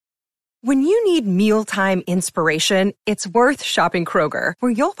When you need mealtime inspiration, it's worth shopping Kroger,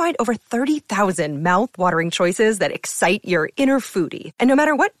 where you'll find over 30,000 mouth-watering choices that excite your inner foodie. And no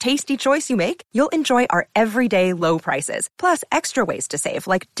matter what tasty choice you make, you'll enjoy our everyday low prices, plus extra ways to save,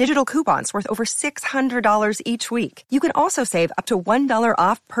 like digital coupons worth over $600 each week. You can also save up to $1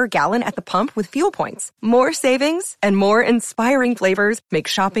 off per gallon at the pump with fuel points. More savings and more inspiring flavors make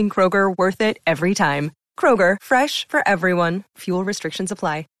shopping Kroger worth it every time. Kroger, fresh for everyone. Fuel restrictions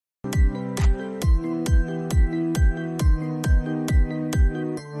apply.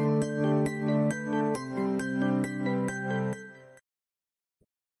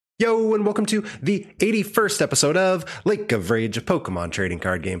 Yo, and welcome to the 81st episode of Lake of Rage, a Pokemon trading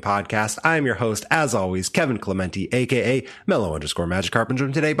card game podcast. I'm your host, as always, Kevin Clementi, aka Mellow_Magikarp, and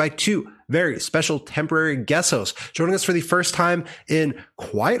joined today by two very special temporary guest hosts. Joining us for the first time in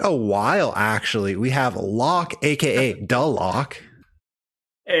quite a while, actually, we have Locke, aka Dull-Lock.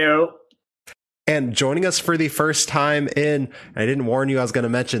 Heyo. And joining us for the first time in, I didn't warn you I was going to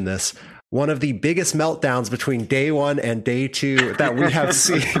mention this, one of the biggest meltdowns between day one and day two that we have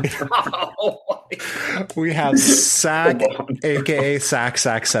seen. We have Sack, aka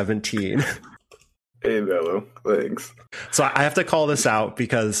Sack17. Hey, Mellow. Thanks. So I have to call this out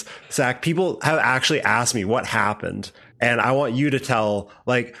because, Sack, people have actually asked me what happened. And I want you to tell,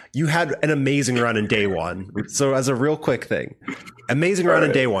 like, you had an amazing run in day one. So as a real quick thing, amazing run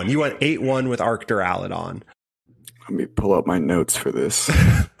in day one. You went 8-1 with Arc Duraludon. Let me pull up my notes for this.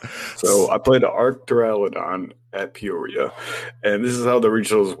 So I played Arc Duraludon at Peoria, and this is how the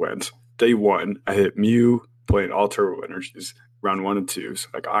regionals went. Day one, I hit Mew playing all turbo energies, round 1 and 2s.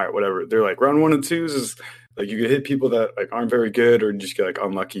 Like, all right, whatever. They're like, round 1 and 2s is like you can hit people that like aren't very good or just get like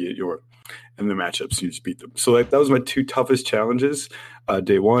unlucky at your and the matchups, you just beat them. So like that was my two toughest challenges,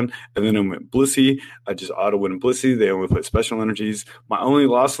 day one. And then I went Blissey. I just auto win Blissey. They only play special energies. My only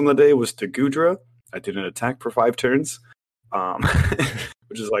loss on the day was to Goodra. I didn't attack for 5 turns,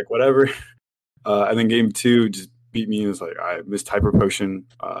 which is like whatever. And then game 2 just beat me. It was like I missed Hyper Potion.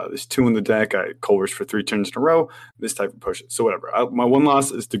 There's 2 in the deck. I Cold Rush for 3 turns in a row. Missed Hyper Potion. So whatever. My one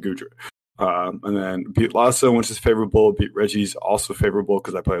loss is to Goodra. And then beat Lasso, which is favorable. Beat Reggie's also favorable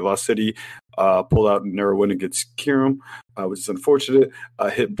because I play Lost City. Pulled out Neruin against Kyurem, which is unfortunate.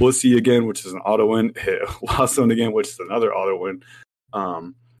 Hit Blissey again, which is an auto win. Hit Lasso again, which is another auto win.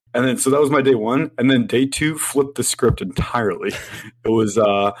 And then, so that was my day one. And then day 2 flipped the script entirely. It was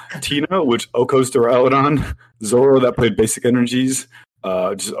Tina, which Oko's Duraludon, Zoro that played basic energies,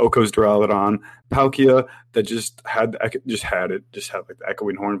 just Oko's Duraludon, Palkia that just had like the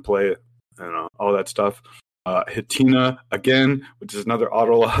Echoing Horn play, and all that stuff. Hit Tina again, which is another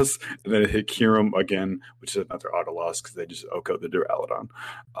auto loss, and then it hit Kyurem again, which is another auto loss because they just Oko the Duraludon.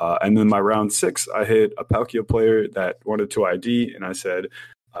 And then my round 6, I hit a Palkia player that wanted to ID, and I said,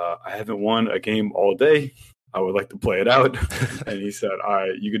 I haven't won a game all day. I would like to play it out. And he said, all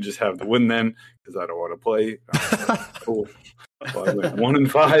right, you could just have the win then because I don't want to play. Cool. So I went 1 and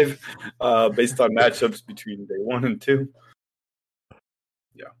 5 based on matchups between day 1 and 2.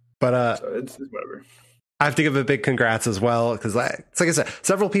 Yeah. But so it's whatever. I have to give a big congrats as well because, it's like I said,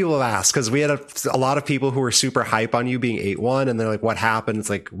 several people have asked because we had a lot of people who were super hype on you being 8-1 and they're like, what happened? It's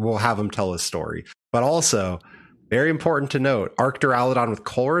like, we'll have them tell his story. But also, very important to note, Arc Duraludon with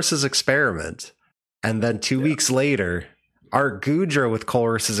Colress's Experiment, and then 2 weeks later, Arc Goodra with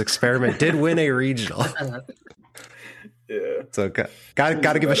Colress's Experiment did win a regional. Yeah. So got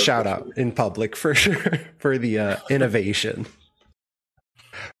to give a shout out in public for sure for the innovation.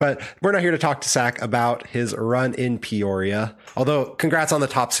 But we're not here to talk to Sack about his run in Peoria. Although, congrats on the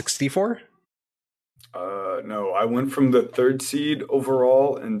top 64. No, I went from the 3rd seed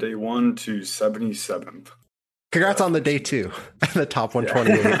overall in day 1 to 77th. Congrats on the day 2, the top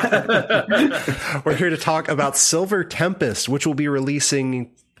 128. We're here to talk about Silver Tempest, which will be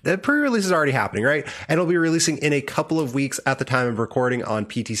releasing. The pre-release is already happening, right? And it'll be releasing in a couple of weeks at the time of recording on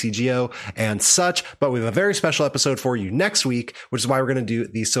PTCGO and such. But we have a very special episode for you next week, which is why we're going to do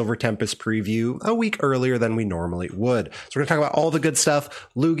the Silver Tempest preview a week earlier than we normally would. So we're going to talk about all the good stuff,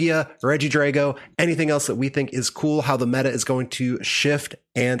 Lugia, Regidrago, anything else that we think is cool, how the meta is going to shift,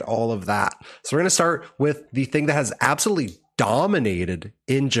 and all of that. So we're going to start with the thing that has absolutely dominated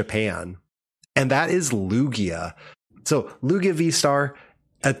in Japan, and that is Lugia. So Lugia V-Star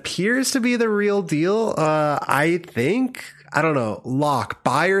appears to be the real deal. I think, I don't know, Locke,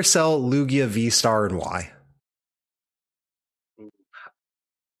 buy or sell Lugia V-Star and why?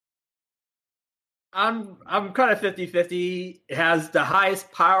 I'm kind of 50-50. It has the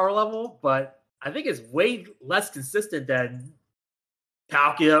highest power level, but I think it's way less consistent than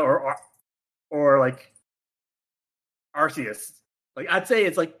Palkia or like Arceus. Like I'd say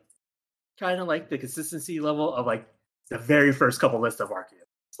it's like kind of like the consistency level of like the very first couple lists of Arceus.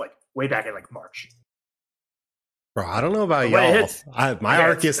 It's like way back in like March. Bro, I don't know about But when it y'all. hits- My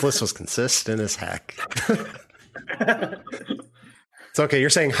yeah, Arceus list was consistent as heck. It's okay. You're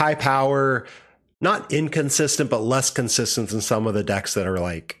saying high power, not inconsistent, but less consistent than some of the decks that are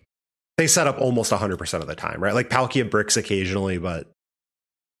like, they set up almost 100% of the time, right? Like Palkia bricks occasionally, but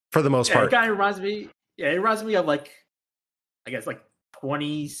for the most Yeah, part. it kind of reminds me. Yeah, it reminds me of like, I guess like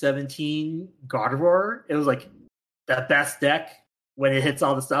 2017 Gardevoir. It was like the best deck when it hits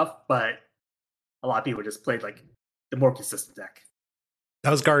all the stuff, but a lot of people just played like the more consistent deck.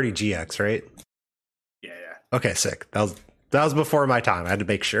 That was Guardy GX, right? Yeah. Okay, sick. That was before my time. I had to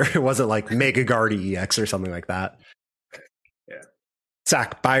make sure it wasn't like Mega Guardy EX or something like that. Yeah.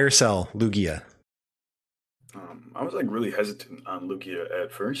 Zach, buy or sell Lugia? I was like really hesitant on Lugia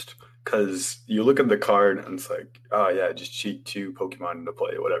at first because you look at the card and it's like, oh yeah, just cheat 2 Pokemon into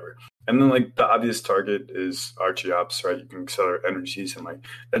play, whatever. And then like the obvious target is Archeops, right? You can accelerate energies and like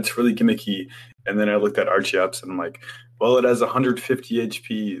that's really gimmicky. And then I looked at Archeops and I'm like, well, it has 150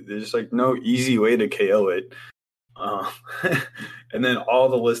 HP. There's like no easy way to KO it. And then all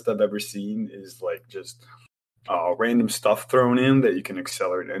the list I've ever seen is like just random stuff thrown in that you can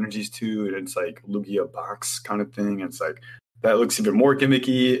accelerate energies to, and it's like Lugia box kind of thing. It's like that looks even more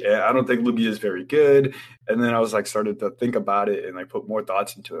gimmicky. I don't think Lugia is very good. And then I was like started to think about it and like put more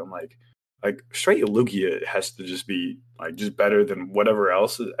thoughts into it. I'm like straight Lugia has to just be like just better than whatever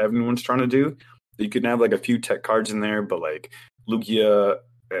else everyone's trying to do. You can have like a few tech cards in there, but like Lugia,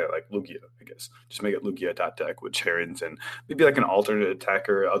 I guess. Just make it Lugia.deck with Charons and maybe like an alternate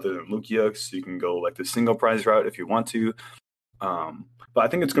attacker other than Lugia, so you can go like the single prize route if you want to. But I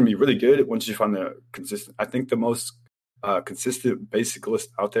think it's going to be really good once you find the consistent. I think the most consistent basic list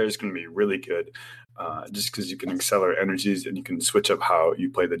out there is going to be really good, just because you can accelerate energies and you can switch up how you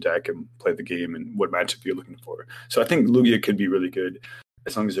play the deck and play the game and what matchup you're looking for. So I think Lugia could be really good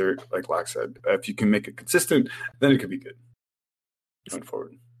as long as they're, like Locke said, if you can make it consistent, then it could be good going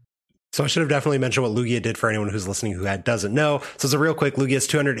forward. So I should have definitely mentioned what Lugia did for anyone who's listening who doesn't know. So it's a real quick, Lugia is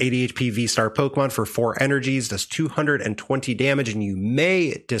 280 HP V-Star Pokemon for 4 energies, does 220 damage, and you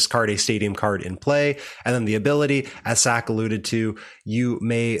may discard a stadium card in play. And then the ability, as Zach alluded to, you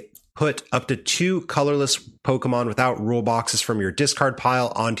may put up to 2 colorless Pokemon without rule boxes from your discard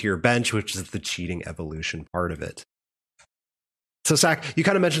pile onto your bench, which is the cheating evolution part of it. So, Zach, you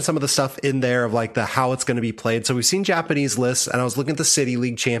kind of mentioned some of the stuff in there of like the how it's going to be played. So we've seen Japanese lists, and I was looking at the City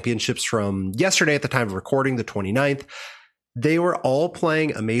League Championships from yesterday at the time of recording, the 29th. They were all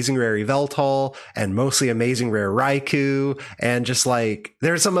playing Amazing Rare Yveltal and mostly Amazing Rare Raikou. And just like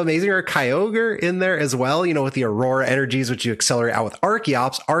there's some Amazing Rare Kyogre in there as well, you know, with the Aurora energies, which you accelerate out with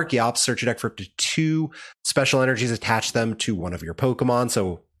Archeops. Archeops, search your deck for up to 2 special energies, attach them to one of your Pokemon.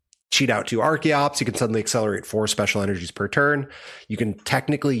 So cheat out 2 Archeops, you can suddenly accelerate 4 special energies per turn. You can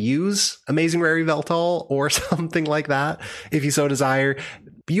technically use Amazing Rare Yveltal or something like that if you so desire.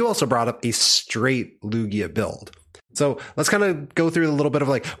 But you also brought up a straight Lugia build. So let's kind of go through a little bit of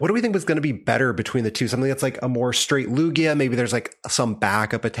like, what do we think was going to be better between the two? Something that's like a more straight Lugia. Maybe there's like some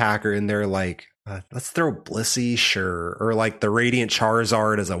backup attacker in there, like let's throw Blissey, sure. Or like the Radiant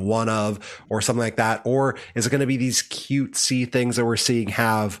Charizard as a one of, or something like that. Or is it going to be these cutesy things that we're seeing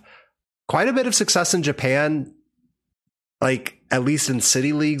have quite a bit of success in Japan, like at least in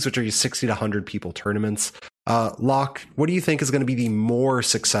city leagues, which are 60 to 100 people tournaments. Locke, what do you think is going to be the more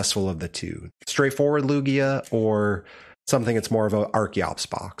successful of the two? Straightforward Lugia or something that's more of an Archeops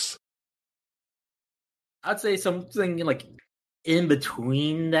box? I'd say something like in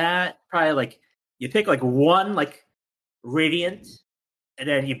between that. Probably like you pick like one like Radiant, and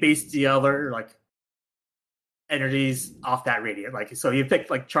then you base the other like energies off that Radiant. Like so you pick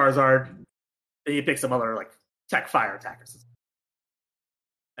like Charizard, then you pick some other like tech fire attackers.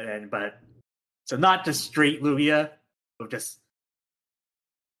 And then so not just straight Lugia, but just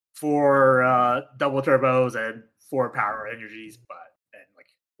 4 double turbos and 4 power energies, and like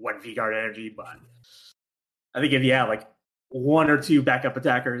 1 V-Guard energy. But I think if you have like 1 or 2 backup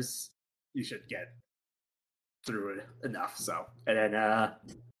attackers, you should get through it enough. So and then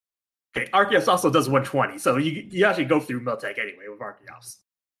okay, Arceus also does 120, so you actually go through Miltank anyway with Arceus.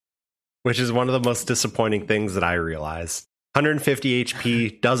 Which is one of the most disappointing things that I realized. 150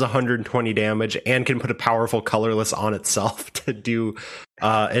 HP, does 120 damage, and can put a powerful colorless on itself to do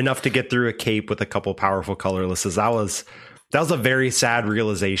enough to get through a cape with a couple powerful colorlesses. That was a very sad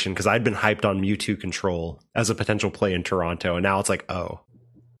realization because I'd been hyped on Mewtwo Control as a potential play in Toronto, and now it's like, oh,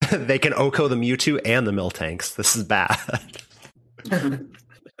 they can OHKO the Mewtwo and the Miltanks. This is bad.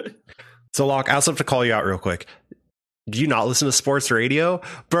 So, Locke, I also have to call you out real quick. Do you not listen to sports radio?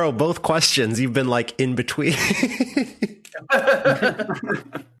 Bro, both questions you've been like in between.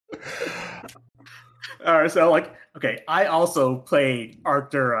 All right, so like, okay, I also played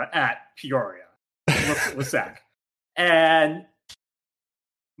Arctura at Peoria with Zach, and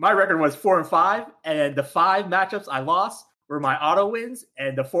my record was 4-5, and the 5 matchups I lost were my auto wins,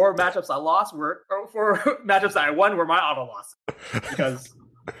 and the 4 matchups I lost were 4 matchups that I won were my auto loss, because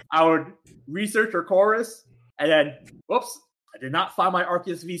I would research her chorus, and then whoops, I did not find my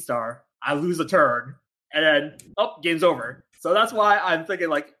Arceus V-Star. I lose a turn, and then game's over. So that's why I'm thinking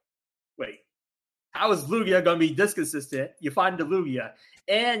like, wait, how is Lugia going to be this consistent? You find the Lugia,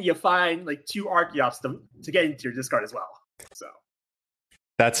 and you find like 2 Archeops to get into your discard as well. So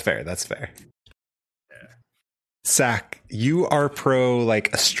that's fair. Yeah. Zach, you are pro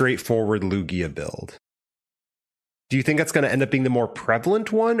like a straightforward Lugia build. Do you think that's going to end up being the more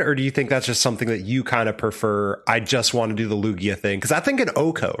prevalent one, or do you think that's just something that you kind of prefer? I just want to do the Lugia thing, because I think in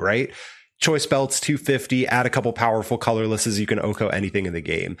Oko, right? Choice belts 250, add a couple powerful colorlesses, you can Oko anything in the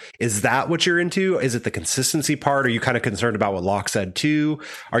game. Is that what you're into? Is it the consistency part? Are you kind of concerned about what Locke said too?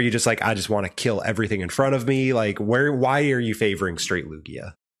 Are you just like, I just want to kill everything in front of me? Like, why are you favoring straight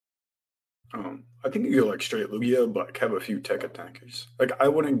Lugia? I think you go like straight Lugia, but like have a few tech attackers. Like I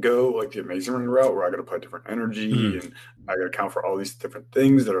wouldn't go like the Amazing Ring route where I got to play different energy and I got to account for all these different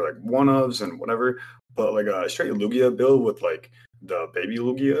things that are like one-ofs and whatever. But like a straight Lugia build with like the baby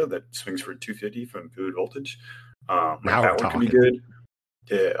Lugia that swings for 250 from Fluid Voltage. Like that one could be good.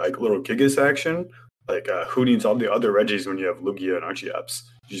 Yeah, like little Gigas action. Like who needs all the other Regis when you have Lugia and Archeops?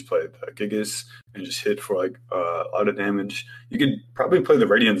 You just play the Gigas and just hit for like a lot of damage. You could probably play the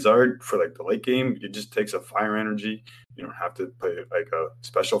Radiant Zard for like the late game. It just takes a fire energy. You don't have to play like a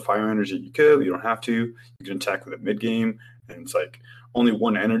special fire energy. You don't have to. You can attack with a mid game, and it's like only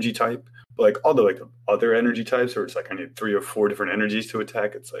one energy type. But like all the like other energy types, where it's like I need 3 or 4 different energies to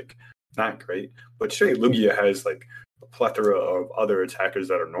attack, it's like not great. But straight Lugia has like a plethora of other attackers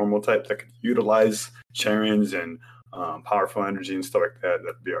that are normal types that could utilize Charons and powerful energy and stuff like that.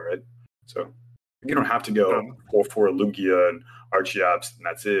 That'd be all right. So you don't have to go 4-4 Lugia and Archeops and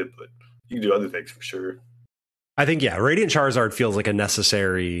that's it, but you can do other things for sure. I think, yeah, Radiant Charizard feels like a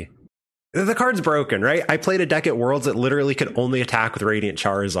necessary... The card's broken, right? I played a deck at Worlds that literally could only attack with Radiant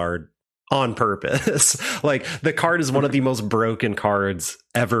Charizard on purpose. Like, the card is one of the most broken cards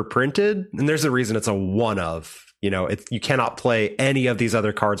ever printed, and there's a reason it's a one of. You know, you cannot play any of these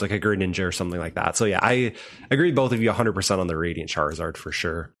other cards like a Greninja or something like that. So yeah, I agree with both of you 100% on the Radiant Charizard for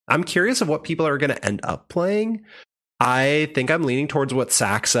sure. I'm curious of what people are going to end up playing. I think I'm leaning towards what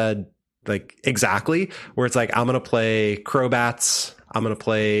Zach said, like exactly, where it's like, I'm going to play Crobats, I'm going to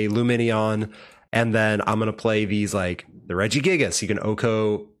play Lumineon, and then I'm going to play these like the Regigigas. You can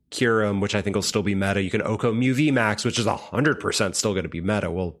Oko Kyurem, which I think will still be meta. You can Oko Mew VMAX, which is 100% still going to be meta.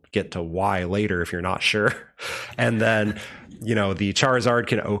 We'll get to why later if you're not sure. And then, you know, the Charizard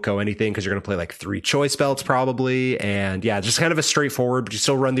can Oko anything because you're going to play like 3 choice belts probably. And yeah, just kind of a straightforward, but you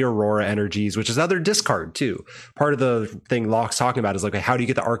still run the Aurora energies, which is other discard too. Part of the thing Locke's talking about is like, how do you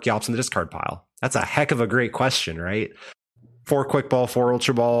get the Archeops in the discard pile? That's a heck of a great question, right? 4 Quick Ball, 4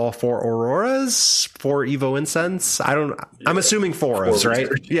 Ultra Ball, 4 Auroras, 4 Evo Incense. I'm assuming 4 of, right?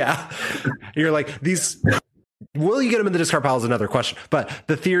 Yeah. You're like, these, will you get them in the discard pile is another question. But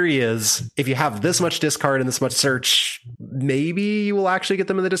the theory is, if you have this much discard and this much search, maybe you will actually get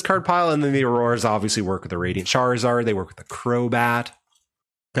them in the discard pile. And then the Auroras obviously work with the Radiant Charizard. They work with the Crobat.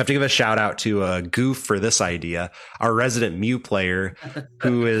 I have to give a shout out to Goof for this idea, our resident Mew player,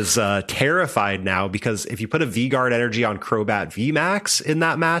 who is terrified now because if you put a V-Guard energy on Crobat VMAX in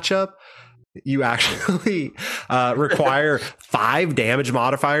that matchup, you actually require 5 damage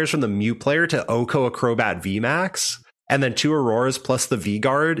modifiers from the Mew player to Oko a Crobat VMAX. And then 2 Auroras plus the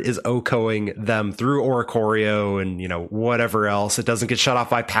V-Guard is Okoing them through Oricorio and, you know, whatever else. It doesn't get shut off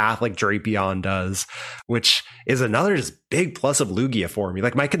by Path like Drapion does, which is another just big plus of Lugia for me.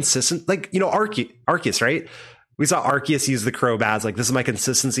 Like my consistent, like, you know, Arceus, right? We saw Arceus use the Crobats. Like, this is my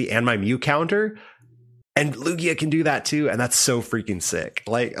consistency and my Mew counter. And Lugia can do that too. And that's so freaking sick.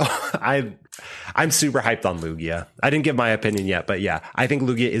 Like, I'm super hyped on Lugia. I didn't give my opinion yet, but yeah, I think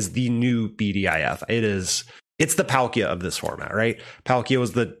Lugia is the new BDIF. It's the Palkia of this format, right? Palkia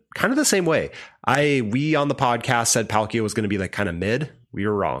was the kind of the same way. We on the podcast said Palkia was going to be like kind of mid. We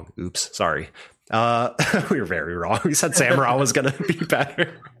were wrong. Oops, sorry. We were very wrong. We said Samurott was going to be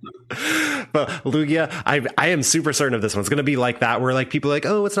better. But Lugia, I am super certain of this one. It's going to be like that, where like people are like,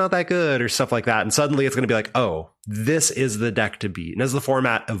 oh, it's not that good or stuff like that. And suddenly it's going to be like, oh, this is the deck to beat. And as the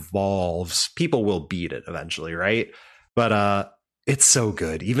format evolves, people will beat it eventually, right? But it's so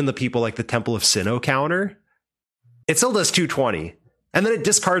good. Even the people like the Temple of Sinnoh counter, it still does 220. And then it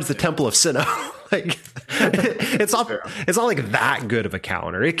discards the Temple of Sinnoh. Like it's not like that good of a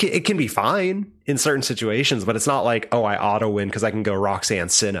counter. It can be fine in certain situations, but it's not like, oh, I auto win because I can go Roxanne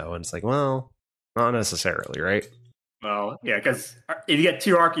Sinnoh. And it's like, well, not necessarily, right? Well, yeah, because if you get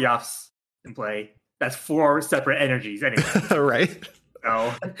 2 Archeops in play, that's 4 separate energies anyway. Right?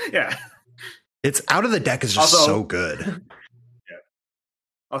 So, yeah. It's out of the deck is just so good. Yeah.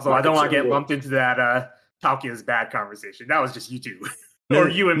 Also, I don't want to get lumped into that Palkia's bad conversation. That was just you two. Or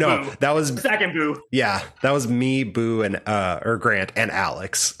you and Boo. That was second Boo. Yeah, that was me, Boo, and or Grant and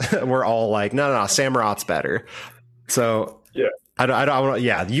Alex. We're all like, no, Samurot's better. So yeah, I don't.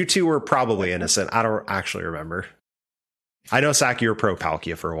 Yeah, you two were probably innocent. I don't actually remember. I know, Sak, you were pro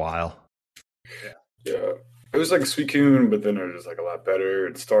Palkia for a while. Yeah. It was like Suicune, but then it was like a lot better.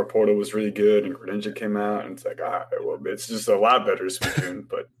 And Star Portal was really good, and Greninja came out, and it's like, well, it's just a lot better Suicune,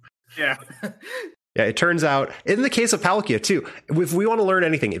 but yeah. Yeah, it turns out, in the case of Palkia, too, if we want to learn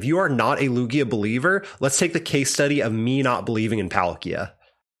anything, if you are not a Lugia believer, let's take the case study of me not believing in Palkia.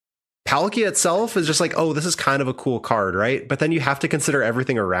 Palkia itself is just like, oh, this is kind of a cool card, right? But then you have to consider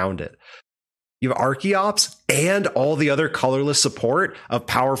everything around it. You have Archeops and all the other colorless support of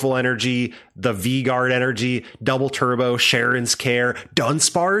Powerful Energy, the V-Guard Energy, Double Turbo, Sharon's Care,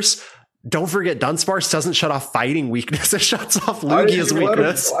 Dunsparce. Don't forget, Dunsparce doesn't shut off fighting weakness. It shuts off Lugia's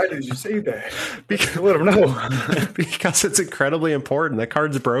weakness. Why did you say that? Because, let him know. Because it's incredibly important. The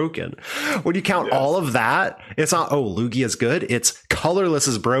card's broken. When you count all of that, it's not, oh, Lugia's good. It's colorless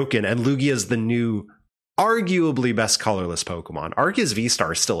is broken, and Lugia's the new, arguably best colorless Pokemon. Arceus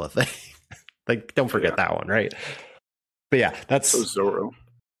V-Star is still a thing. Like, don't forget that one, right? But yeah, that's... So Zoro.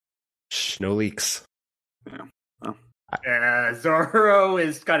 Shh, no leaks. Yeah. Oh. Zoro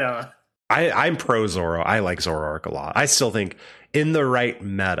is kind of... I'm pro Zoro. I like Zoroark a lot. I still think in the right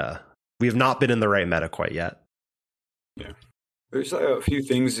meta. We have not been in the right meta quite yet. Yeah. There's a few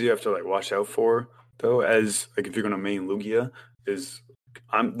things you have to like watch out for, though, as like if you're going to main Lugia, is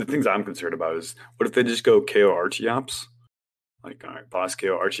the things I'm concerned about is what if they just go KO Archeops? Like, all right, boss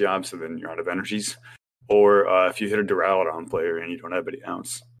KO Archeops, and then you're out of energies. Or if you hit a Duraludon player and you don't have any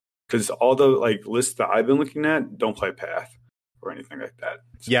outs. Because all the like lists that I've been looking at don't play Path or anything like that.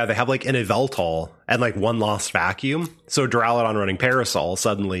 Yeah, they have like an Yveltal and like one Lost Vacuum. So Duraludon running Parasol,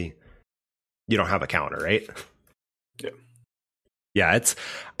 suddenly you don't have a counter, right? Yeah. Yeah, it's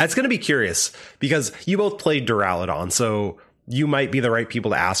going to be curious because you both played Duraludon, so you might be the right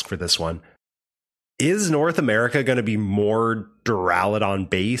people to ask for this one. Is North America going to be more Duraludon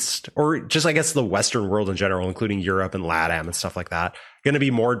based, or just, I guess, the Western world in general, including Europe and LATAM and stuff like that, going to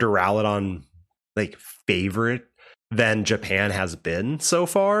be more Duraludon like favorite than Japan has been so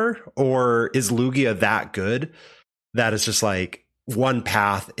far? Or is Lugia that good that it's just like one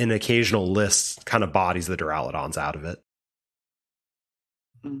path in occasional lists kind of bodies the Duraludons out of it?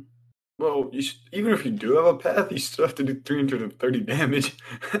 Well, even if you do have a path, you still have to do 330 damage.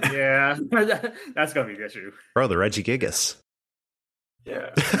 Yeah, that's going to be the issue. Bro, the Regigigas.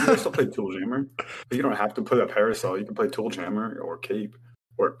 Yeah, you can still play Tool Jammer. But you don't have to play a Parasol. You can play Tool Jammer or Cape.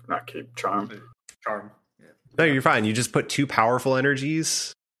 Or not Cape, Charm. Charm. Yeah. No, you're fine. You just put 2 powerful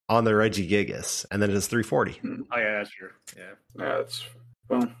energies on the Regigigas, and then it is 340. Oh, yeah, that's true. Yeah. Yeah, that's,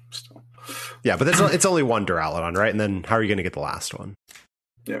 well, still. Yeah, but it's only one Duraludon, right? And then how are you going to get the last one?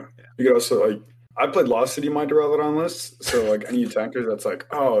 Yeah. You could also, like, I played Lost City my Duraludon list, so, like, any attacker that's like,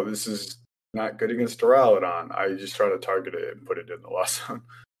 oh, this is not good against Duraludon, I just try to target it and put it in the Lost Zone.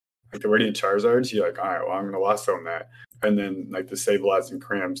 Like, the Radiant Charizards, you're like, all right, well, I'm going to Lost Zone that. And then, like, the Stabilizing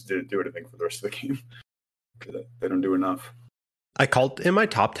Crams didn't do anything for the rest of the game. Because they don't do enough. I called, in my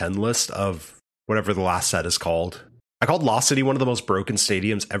top 10 list of whatever the last set is called, I called Lost City one of the most broken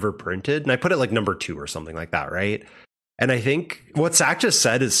stadiums ever printed, and I put it, like, number 2 or something like that, right? And I think what Zach just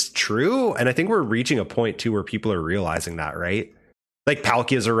said is true. And I think we're reaching a point, too, where people are realizing that, right? Like,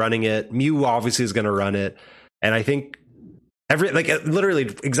 Palkias are running it. Mew obviously is going to run it. And I think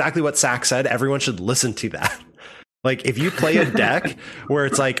literally exactly what Zach said, everyone should listen to that. Like, if you play a deck where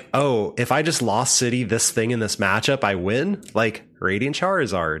it's like, oh, if I just Lost City this thing in this matchup, I win, like Radiant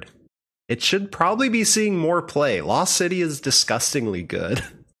Charizard, it should probably be seeing more play. Lost City is disgustingly good.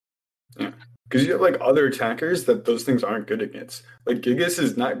 Yeah. Because you have, like, other attackers that those things aren't good against. Like, Gigas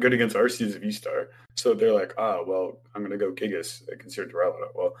is not good against Arceus V-Star. So they're like, well, I'm going to go Gigas against your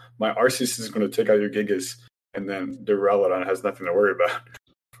Duraludon. Well, my Arceus is going to take out your Gigas, and then Duraludon has nothing to worry about.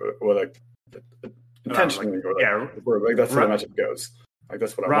 Well, like, intentionally. Like, that's how the matchup goes. Like,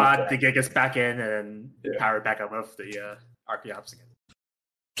 that's what I want. The Gigas back in and power it back up with the Archeops again.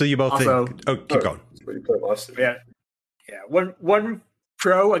 So you both think... Oh, keep going. So you play Lost City. Yeah. One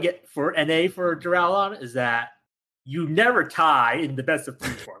pro again for NA for Duraludon is that you never tie in the best of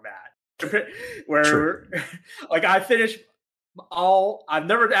 3 format. Where like I've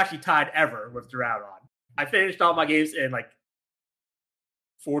never actually tied ever with Duraludon. I finished all my games in like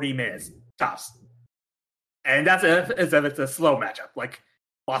 40 minutes tops. And that's if it's a slow matchup, like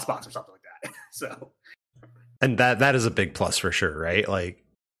Boss Box or something like that. So, and that is a big plus for sure, right? Like,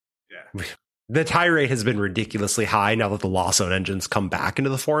 yeah, the tie rate has been ridiculously high now that the Lost Zone engines come back into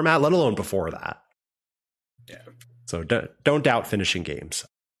the format, let alone before that. Yeah. So don't doubt finishing games.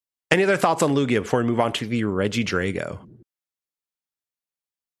 Any other thoughts on Lugia before we move on to the Regidrago?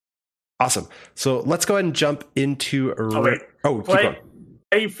 Awesome. So let's go ahead and jump into. Keep going.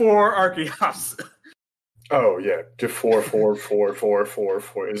 Play 4 Archeops. Oh yeah, just 4, 4, 4, 4, 4,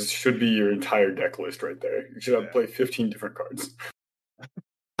 4. It should be your entire deck list right there. You should have played 15 different cards.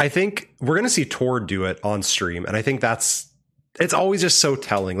 I think we're gonna see Tord do it on stream, and I think it's always just so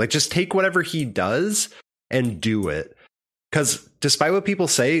telling. Like, just take whatever he does and do it. Because despite what people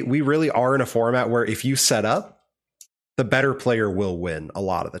say, we really are in a format where if you set up, the better player will win a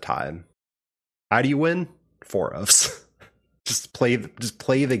lot of the time. How do you win? 4-ofs. Just play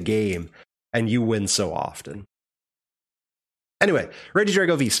the game, and you win so often. Anyway,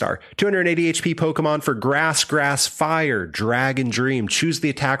 Regidrago V-Star. 280 HP Pokemon for Grass, Fire, Dragon Dream. Choose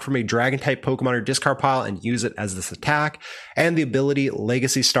the attack from a Dragon-type Pokemon or discard pile and use it as this attack. And the ability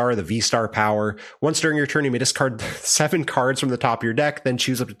Legacy Star, the V-Star power. Once during your turn, you may discard 7 cards from the top of your deck, then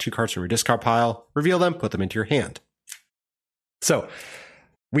choose up to 2 cards from your discard pile, reveal them, put them into your hand. So,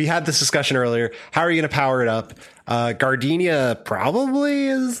 we had this discussion earlier. How are you going to power it up? Gardenia probably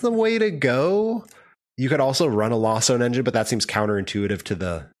is the way to go. You could also run a Lost Zone engine, but that seems counterintuitive to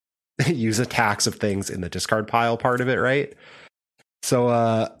the use attacks of things in the discard pile part of it, right? So,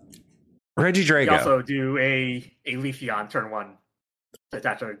 Regidrago. You also do a Leafeon turn 1 to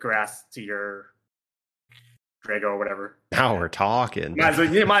attach a grass to your Drago or whatever. Now we're talking.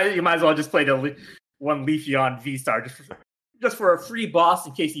 You might as well just play the one Leafeon V-Star just for a free boss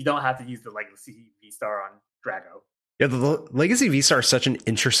in case you don't have to use the Legacy V-Star on Drago. Yeah, the Legacy V-Star is such an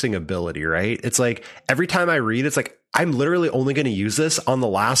interesting ability, right? It's like every time I read, it's like I'm literally only going to use this on the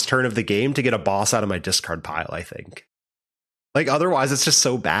last turn of the game to get a boss out of my discard pile, I think. Like otherwise, it's just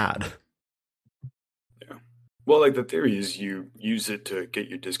so bad. Yeah. Well, like the theory is you use it to get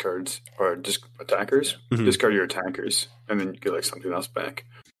your discards or attackers, discard your attackers, and then you get like something else back.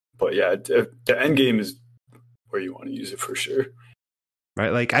 But yeah, the end game is where you want to use it for sure.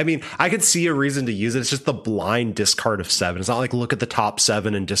 Right, like, I mean, I could see a reason to use it. It's just the blind discard of 7. It's not like look at the top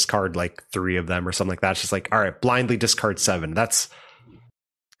 7 and discard like 3 of them or something like that. It's just like, all right, blindly discard 7. That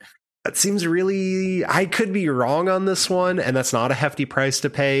seems really. I could be wrong on this one, and that's not a hefty price to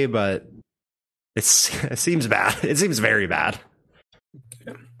pay, but it seems bad. It seems very bad.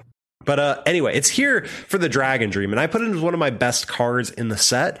 Yeah. But anyway, it's here for the Dragon Dream, and I put it as one of my best cards in the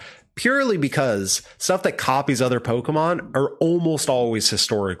set. Purely because stuff that copies other Pokemon are almost always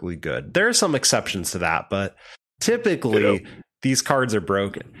historically good. There are some exceptions to that, but typically these cards are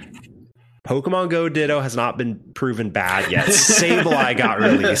broken. Pokemon Go Ditto has not been proven bad yet. Sableye got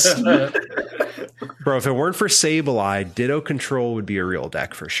released. Bro, if it weren't for Sableye, Ditto Control would be a real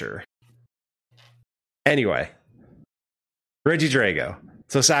deck for sure. Anyway, Regidrago.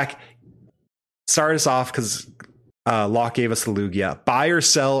 So, Zach, start us off because Locke gave us the Lugia. Buy or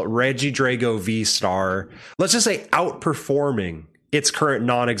sell Regidrago V-Star. Let's just say outperforming its current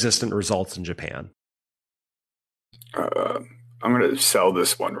non-existent results in Japan. I'm going to sell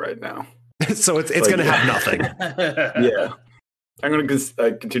this one right now. So it's going to have nothing. Yeah. I'm going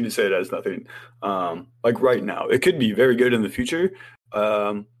to continue to say it has nothing. Like right now. It could be very good in the future.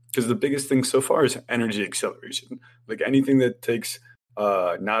 Because the biggest thing so far is energy acceleration. Like anything that takes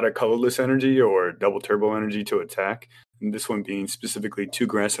not a colorless energy or double turbo energy to attack, and this one being specifically 2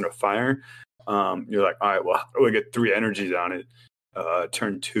 grass and a fire, you're like, all right, well, how do I get 3 energies on it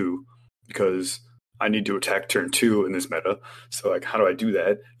turn 2? Because I need to attack turn 2 in this meta. So, like, how do I do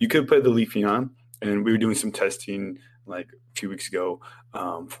that? You could play the Leafeon, and we were doing some testing like a few weeks ago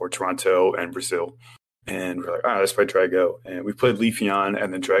for Toronto and Brazil. And we're like, all right, let's play Drago. And we played Leafeon,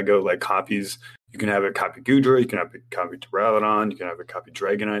 and then Drago like copies. You can have it copy Goodra, you can have it copy Duraludon, you can have it copy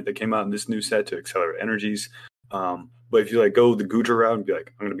Dragonite that came out in this new set to accelerate energies. But if you like go the Goodra route and be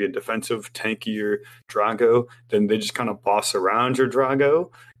like, I'm going to be a defensive, tankier Drago, then they just kind of boss around your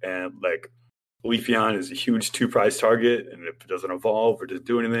Drago. And like Leafeon is a huge 2-prize target, and if it doesn't evolve or doesn't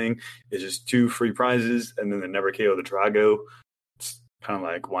do anything, it's just 2 free prizes, and then they never KO the Drago. It's kind of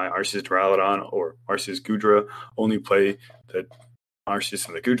like why Arceus Duraludon or Arceus Goodra only play the Arceus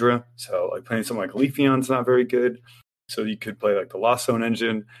and the Goodra. So like playing something like Leafeon's not very good. So you could play like the Lost Zone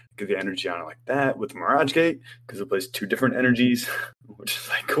engine, get the energy on it like that with the Mirage Gate, because it plays 2 different energies, which is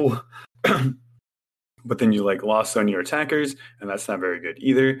like cool. But then you like Lost Zone your attackers, and that's not very good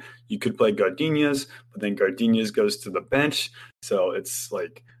either. You could play Gardenias, but then Gardenias goes to the bench. So it's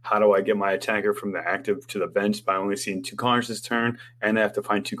like, how do I get my attacker from the active to the bench by only seeing 2 cards this turn? And I have to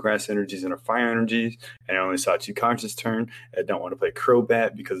find 2 grass energies and a fire energy. And I only saw 2 cards this turn. I don't want to play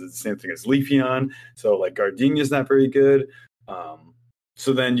Crobat because it's the same thing as Leafeon. So like Gardenia's not very good.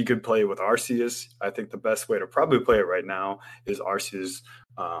 So then you could play with Arceus. I think the best way to probably play it right now is Arceus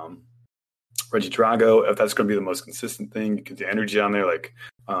Regidrago. If that's going to be the most consistent thing, you get the energy on there, like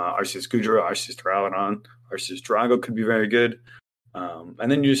Arceus Goodra, Arceus Duraludon, Arceus Drago could be very good.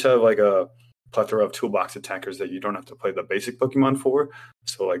 And then you just have like a plethora of toolbox attackers that you don't have to play the basic Pokemon for.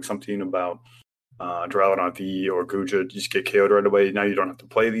 So like something about Duraludon V or Goodra, you just get KO'd right away. Now you don't have to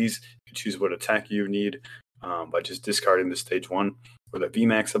play these. You can choose what attack you need by just discarding the stage 1 or the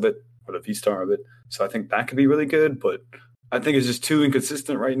VMAX of it or the V-Star of it. So I think that could be really good, but I think it's just too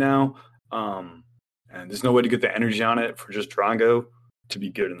inconsistent right now. And there's no way to get the energy on it for just Drago to be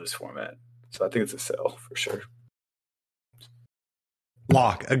good in this format. So I think it's a sell for sure.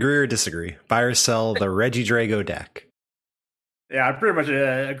 Lock, agree or disagree? Buy or sell the Regidrago deck? Yeah, I pretty much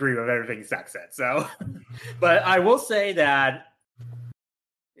agree with everything Zach said. So, but I will say that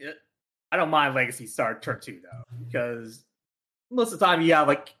I don't mind Legacy Star turn 2 though, because most of the time you have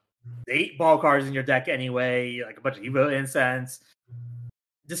like 8 ball cards in your deck anyway, like a bunch of Evo Incense.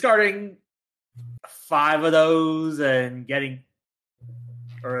 Discarding 5 of those and getting,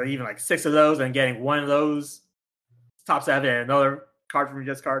 or even like 6 of those and getting 1 of those top 7 and another card from your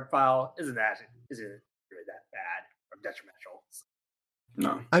discard pile isn't really that bad or detrimental.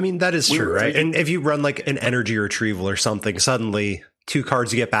 No, I mean that is true, right? And if you run like an energy retrieval or something, suddenly 2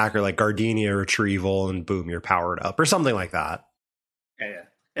 cards you get back are like Gardenia retrieval, and boom, you're powered up or something like that. Yeah,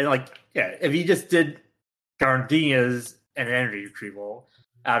 and like if you just did Gardenias and an energy retrieval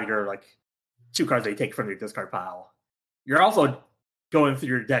out of your like 2 cards that you take from your discard pile, you're also going through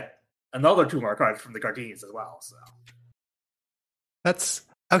your deck another 2 more cards from the Gardenias as well. So that's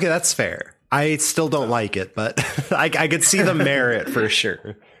okay. That's fair. I still don't like it, but I could see the merit for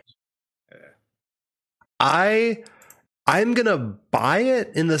sure. I'm gonna buy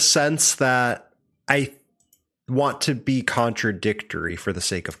it in the sense that I want to be contradictory for the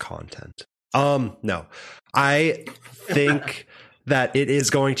sake of content. No, I think that it is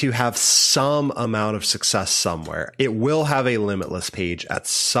going to have some amount of success somewhere. It will have a limitless page at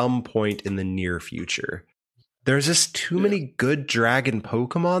some point in the near future. There's just too many good dragon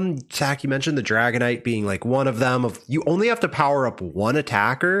Pokemon. Zach, you mentioned the Dragonite being like one of them. You only have to power up 1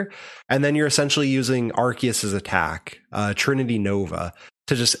 attacker, and then you're essentially using Arceus' attack, Trinity Nova,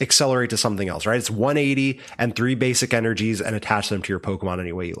 to just accelerate to something else, right? It's 180 and 3 basic energies and attach them to your Pokemon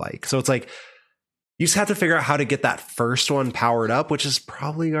any way you like. So it's like, you just have to figure out how to get that first one powered up, which is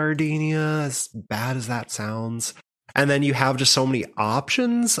probably Gardenia, as bad as that sounds. And then you have just so many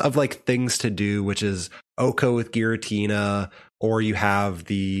options of like things to do, which is Oko with Giratina, or you have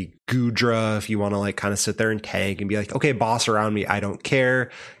the Goodra if you want to like kind of sit there and tank and be like, okay, boss around me, I don't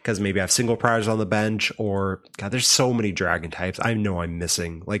care, because maybe I have single priors on the bench. Or God, there's so many dragon types. I know I'm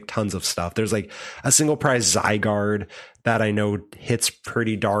missing like tons of stuff. There's like a single prize Zygarde that I know hits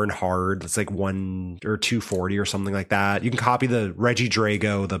pretty darn hard. It's like 1 or 240 or something like that. You can copy the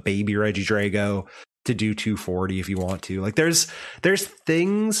Regidrago, the baby Regidrago, to do 240 if you want to. Like there's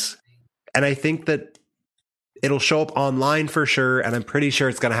things, and I think that it'll show up online for sure, and I'm pretty sure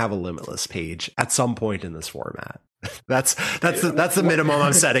it's going to have a limitless page at some point in this format. That's the minimum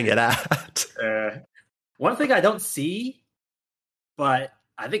I'm setting it at. One thing I don't see, but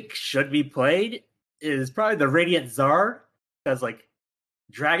I think should be played, is probably the Radiant Zard, because like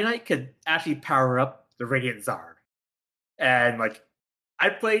Dragonite could actually power up the Radiant Zard, and like I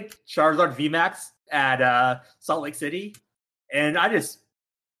played Charizard VMAX at Salt Lake City, and I just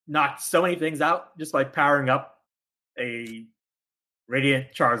knocked so many things out just by powering up a Radiant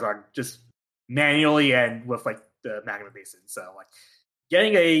Charizard just manually and with like the Magma Basin. So like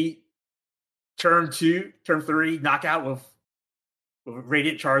getting a turn 3 knockout with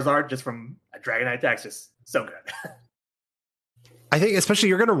Radiant Charizard just from a Dragonite attack is just so good. I think especially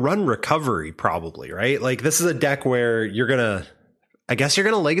you're going to run recovery probably, right? Like this is a deck where I guess you're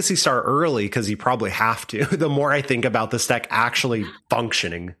going to Legacy Star early because you probably have to, the more I think about this deck actually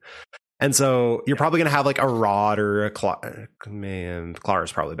functioning. And so you're probably going to have like a Rod or a Clar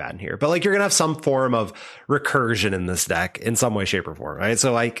is probably bad in here, but like you're going to have some form of recursion in this deck in some way, shape, or form, right?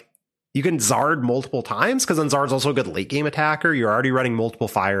 So like You can Zard multiple times because then Zard's also a good late game attacker. You're already running multiple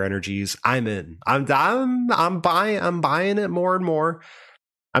fire energies. I'm in. I'm buying it more and more.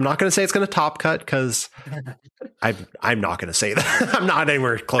 I'm not going to say it's going to top cut because I'm not going to say that. I'm not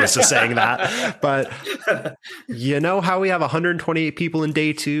anywhere close to saying that. But you know how we have 128 people in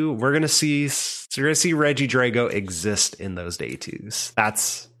day 2. We're going to see Regidrago exist in those day 2s.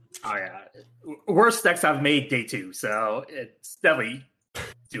 That's worst decks I've made day 2, so it's definitely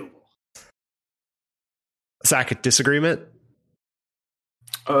doable. Zach, disagreement?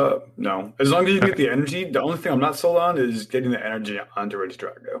 No. As long as you get the energy, the only thing I'm not sold on is getting the energy onto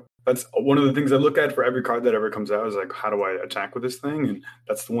Regidrago. That's one of the things I look at for every card that ever comes out is like, how do I attack with this thing? And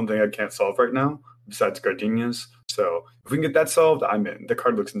that's the one thing I can't solve right now, besides Gardenias. So if we can get that solved, I'm in. The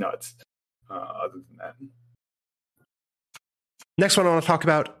card looks nuts. Other than that. Next one I want to talk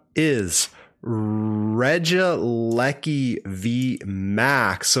about is Regieleki V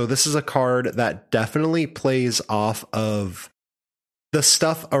Max. So this is a card that definitely plays off of the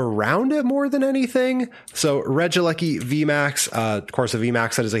stuff around it more than anything. So Regieleki V Max, of course, a V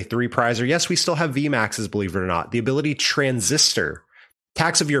Max that is a 3 prizer. Yes, we still have V Maxes, believe it or not. The ability Transistor.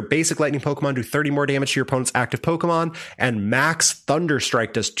 Attacks of your basic lightning Pokemon do 30 more damage to your opponent's active Pokemon, and Max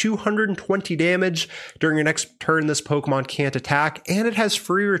Thunderstrike does 220 damage. During your next turn, this Pokemon can't attack, and it has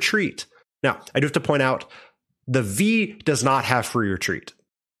free retreat. Now, I do have to point out, the V does not have free retreat,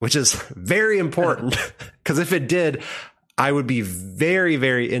 which is very important, because if it did, I would be very,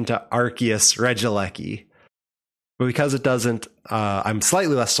 very into Arceus Regieleki. But because it doesn't, I'm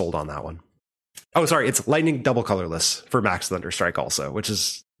slightly less sold on that one. Oh, sorry, it's Lightning double colorless for Max Thunderstrike also, which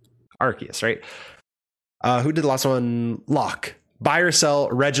is Arceus, right? Who did the last one? Locke. Buy or sell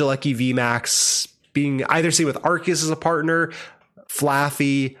Regieleki VMAX, being either seen with Arceus as a partner,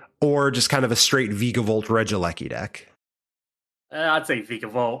 Flaffy, or just kind of a straight Vigavolt Regieleki deck. I'd say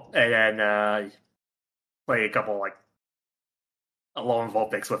Vigavolt, and then play a couple like Alolan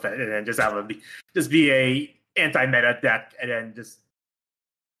Vulpix with it, and then just have be a anti-meta deck, and then just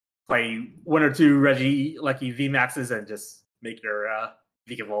play 1 or 2 Regieleki VMAXs and just make your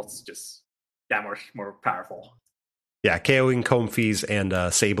Vigavolts just that much more powerful. Yeah, KOing Comfeys and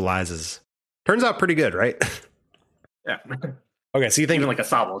Sablezes. Turns out pretty good, right? Yeah. Okay, so you think... Even like a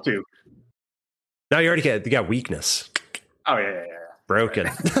Sabo, too. No, you already got weakness. Oh, yeah. Broken.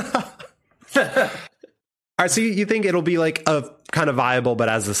 All right, so you think it'll be like a kind of viable, but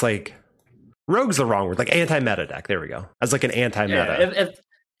as this like... Rogue's the wrong word. Like anti-meta deck. There we go. As like an anti-meta. Yeah,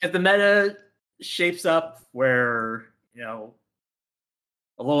 if the meta shapes up where, Alolan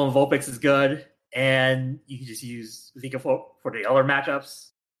Vulpix is good, and you can just use Vigavolt for the other matchups.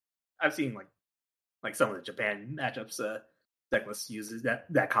 I've seen like some of the Japan matchups, decklist uses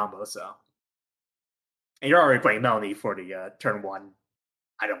that combo. So, and you're already playing Melanie for the turn 1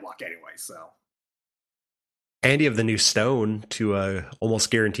 item block anyway. So, and you have the new stone to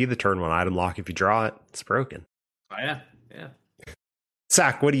almost guarantee the turn 1 item lock if you draw it. It's broken. Oh yeah.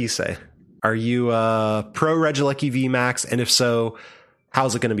 Zach, what do you say? Are you pro Regieleki VMAX? And if so,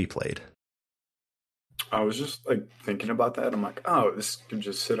 how's it going to be played? I was just like thinking about that. I'm like, oh, this can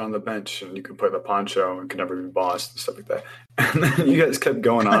just sit on the bench and you can play the Poncho and can never be bossed and stuff like that. And then you guys kept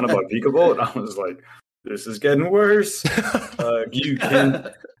going on about Vigavolt. I was like, this is getting worse. You can,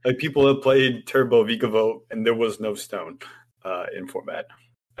 like, people have played Turbo Vigavolt and there was no stone in format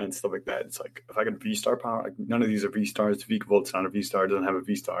and stuff like that. It's like, if I get V-Star power, like, none of these are V-Stars. Vigavolt's not a V-Star, doesn't have a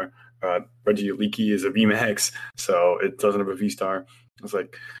V-Star. Regieleki is a VMAX, so it doesn't have a V-Star. It's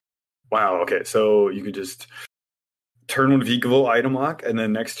like, wow, okay, so you could just turn 1 Vigavolt item lock, and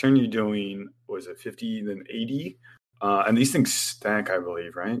then next turn you're doing, what is it, 50, then 80? And these things stack, I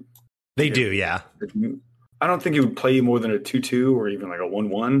believe, right? They do, yeah. I don't think you would play more than a 2-2 or even like a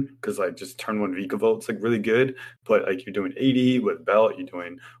 1-1 because like just turn 1 Vigavolt's like really good. But like you're doing 80 with Belt, you're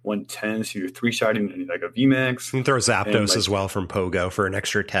doing 110, so you're 3-shotting like a VMAX. You can throw Zapdos as well from Pogo for an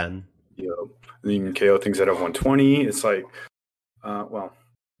extra 10. Yeah, then you can KO things that have 120. It's like, well,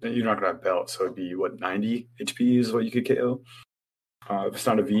 you're not gonna have Belt, so it'd be what, 90 HP is what you could KO. If it's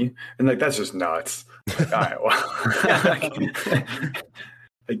not a V, and like that's just nuts. Like, all right, well,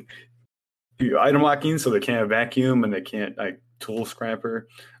 like. You're item locking, so they can't vacuum and they can't like tool scrapper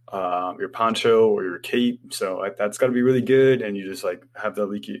your poncho or your cape. So like, that's got to be really good. And you just like have the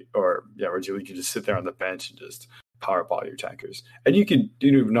Regieleki just sit there on the bench and just power up all your attackers. And you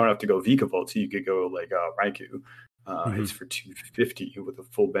don't have to go Vigavolt, so you could go like Raikou. It's for 250 with a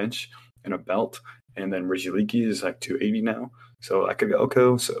full bench and a belt. And then Regieleki is like 280 now. So I could go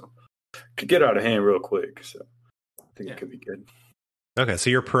Oko. So it could get out of hand real quick. So I think it could be good. Okay,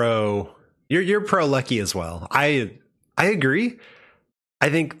 so you're pro. You're pro Lucky as well. I agree. I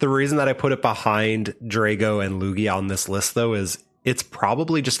think the reason that I put it behind Drago and Lugia on this list, though, is it's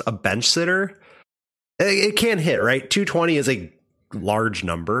probably just a bench sitter. It can hit, right? 220 is a large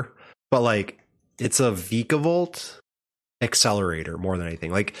number, but like it's a Vikavolt accelerator more than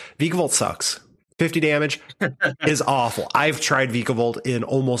anything. Like Vikavolt sucks. 50 damage is awful. I've tried Vikavolt in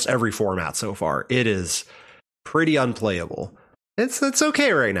almost every format so far. It is pretty unplayable. It's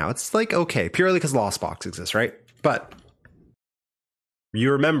okay right now. It's like okay, purely because Lost Box exists, right? But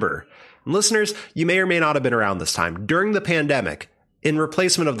you remember, listeners, you may or may not have been around this time. During the pandemic, in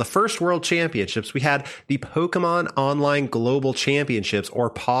replacement of the first World Championships, we had the Pokemon Online Global Championships, or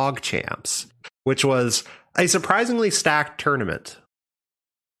PogChamps, which was a surprisingly stacked tournament.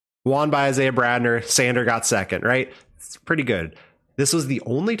 Won by Isaiah Bradner, Sander got second, right? It's pretty good. This was the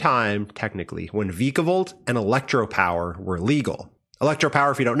only time, technically, when Vikavolt and Electro Power were legal. Electro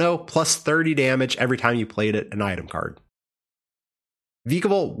Power, if you don't know, plus 30 damage every time you played it, an item card.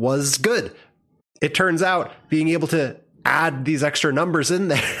 Vikavolt was good. It turns out being able to add these extra numbers in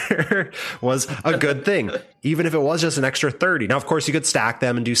there was a good thing, even if it was just an extra 30. Now, of course, you could stack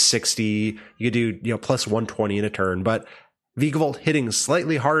them and do 60. You could do, plus 120 in a turn, but Vikavolt hitting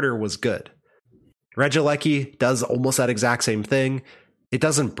slightly harder was good. Regieleki does almost that exact same thing. It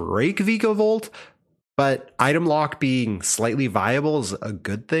doesn't break Vikavolt, but item lock being slightly viable is a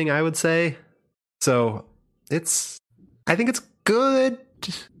good thing, I would say. So I think it's good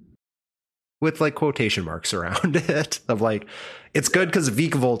with like quotation marks around it of like, it's good because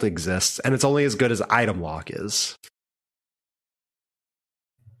Vikavolt exists and it's only as good as item lock is.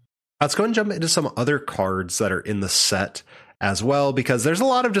 Let's go and jump into some other cards that are in the set as well, because there's a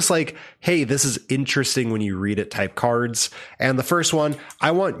lot of just like, hey, this is interesting when you read it type cards. And the first one, I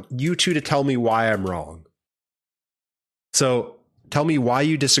want you two to tell me why I'm wrong. So tell me why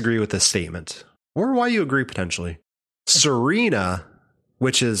you disagree with this statement, or why you agree potentially. Serena,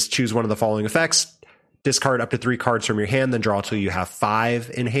 which is choose one of the following effects, discard up to 3 cards from your hand, then draw till you have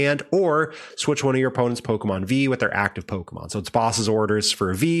 5 in hand, or switch one of your opponent's Pokemon V with their active Pokemon. So it's boss's orders for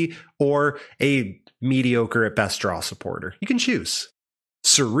a V or a mediocre at best draw supporter. You can choose.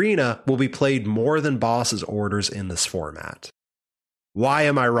 Serena will be played more than boss's orders in this format. Why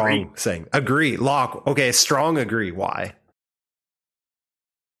am I wrong saying? Agree. Lock. Okay, strong agree. Why?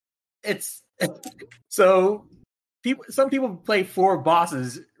 It's so some people play 4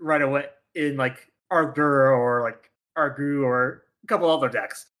 bosses right away in like Argur or like Argu or a couple other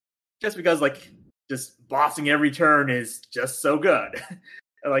decks, just because like just bossing every turn is just so good.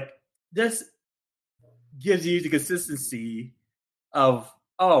 Like this gives you the consistency of,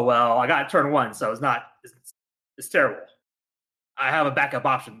 oh well, I got turn 1, so it's terrible. I have a backup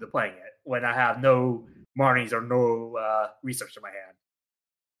option to playing it when I have no Marnies or no research in my hand.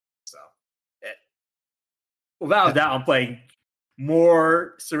 So without a doubt, I'm playing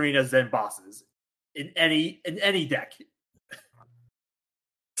more Serenas than bosses in any deck.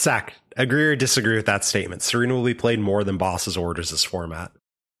 Zach, agree or disagree with that statement? Serena will be played more than boss's orders this format.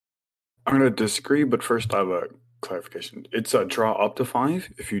 I'm going to disagree, but first I have a clarification. It's a draw up to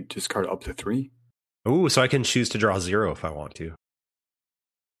 5 if you discard up to 3. Ooh, so I can choose to draw 0 if I want to.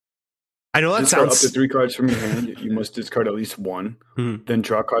 I know that discard sounds... up to 3 cards from your hand. You must discard at least 1. Then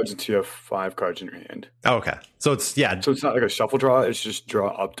draw cards until you have 5 cards in your hand. Oh, okay. So it's not like a shuffle draw. It's just draw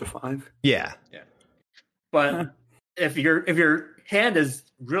up to 5. Yeah. But if your hand is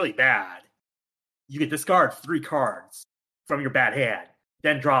really bad, you can discard 3 cards from your bad hand,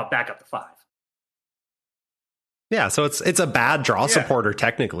 then draw it back up to 5. Yeah, so it's a bad draw supporter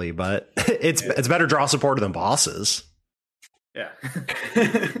technically, but it's better draw supporter than bosses. Yeah.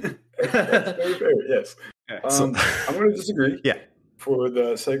 That's very fair, yes. I'm going to disagree. Yeah. For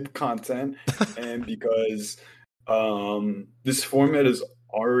the sake of content and because this format is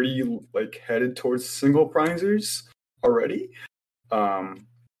already like headed towards single prizers already.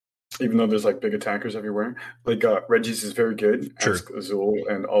 Even though there's like big attackers everywhere. Like Regis is very good. Sure. Ask Azul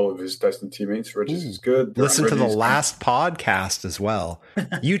and all of his Destiny teammates. Regis is good. Listen to the last podcast as well.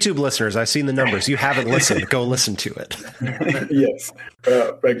 YouTube listeners, I've seen the numbers. You haven't listened. Go listen to it. Yes.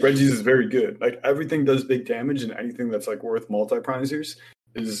 Like Regis is very good. Like everything does big damage, and anything that's like worth multi-prizers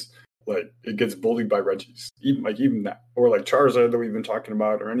is like it gets bullied by Regis. Even that. Or like Charizard that we've been talking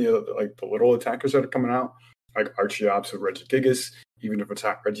about, or any other like the little attackers that are coming out. Like Archeops with Regigigas, even if it's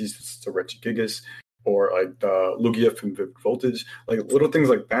not Regis, it's a Regigigas, or like the Lugia from Vivid Voltage. Like little things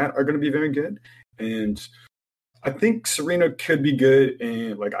like that are going to be very good. And I think Serena could be good.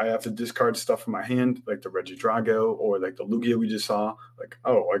 And like I have to discard stuff from my hand, like the Regidrago or like the Lugia we just saw. Like,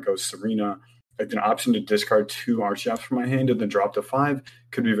 oh, I go Serena. Like an option to discard 2 Archeops from my hand and then drop to 5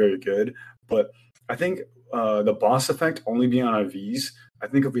 could be very good. But I think the boss effect only being on IVs, I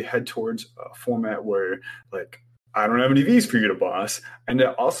think if we head towards a format where, like, I don't have any Vs for you to boss, and then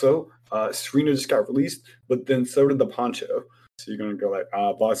also Serena just got released, but then so did the Poncho. So you're going to go like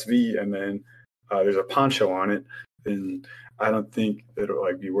boss V, and then there's a Poncho on it, then I don't think it'll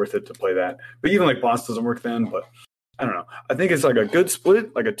like be worth it to play that. But even like boss doesn't work then, but I don't know. I think it's like a good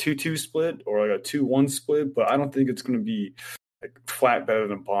split, like a 2-2 split or like a 2-1 split, but I don't think it's going to be like flat better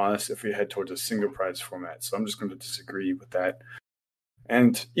than boss if we head towards a single prize format. So I'm just going to disagree with that.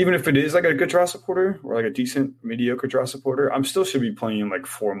 And even if it is like a good draw supporter or like a decent mediocre draw supporter, I'm still should be playing like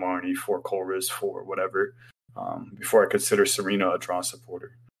 4 Marnie, 4 Colress, 4 whatever before I consider Serena a draw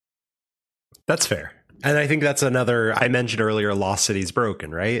supporter. That's fair. And I think that's another, I mentioned earlier, Lost City's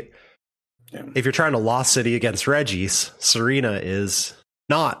broken, right? Yeah. If you're trying to Lost City against Regis, Serena is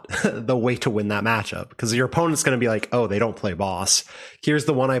not the way to win that matchup because your opponent's going to be like, oh, they don't play boss. Here's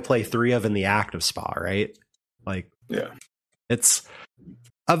the one I play 3 of in the active spot, right? Like, yeah, it's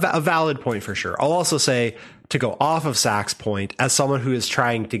a valid point for sure. I'll also say, to go off of Zach's point, as someone who is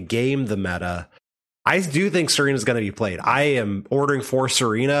trying to game the meta, I do think Serena's going to be played. I am ordering for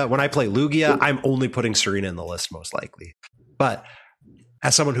Serena. When I play Lugia, I'm only putting Serena in the list most likely. But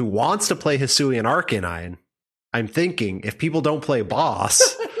as someone who wants to play Hisuian Arcanine, I'm thinking if people don't play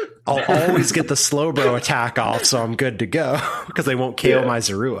boss, I'll always get the slow bro attack off, so I'm good to go because they won't KO my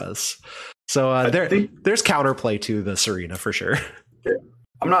Zeruas. So there's counterplay to the Serena for sure. Yeah.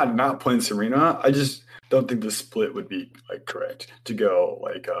 I'm not playing Serena. I just don't think the split would be like correct to go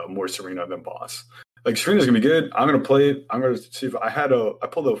like more Serena than boss. Like Serena's gonna be good. I'm gonna play it. I'm gonna see if I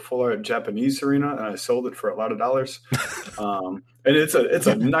pulled a full art Japanese Serena and I sold it for a lot of dollars. And it's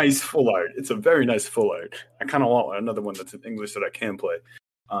a nice full art. It's a very nice full art. I kind of want another one that's in English that I can play.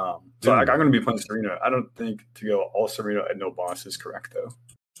 So I'm gonna be playing Serena. I don't think to go all Serena and no boss is correct though.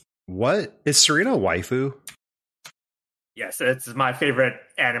 What is Serena a waifu? Yes, it's my favorite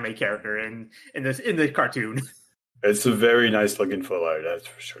anime character in the cartoon. It's a very nice looking full art, that's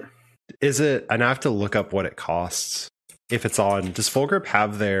for sure. Is it? And I have to look up what it costs. If it's on, does Full Grip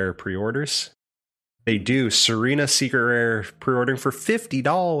have their pre-orders? They do. Serena Secret Rare pre-ordering for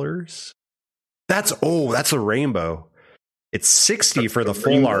 $50. That's a rainbow. It's $60 for the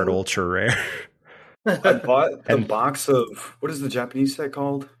full art ultra rare. I bought a box of, what is the Japanese set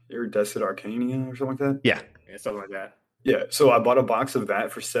called? Iridescent Arcania or something like that? Yeah, something like that. Yeah, so I bought a box of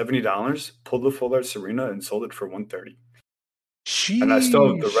that for $70, pulled the full art Serena, and sold it for $130. Sheesh. And I still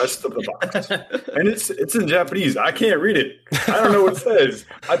have the rest of the box. And it's in Japanese. I can't read it. I don't know what it says.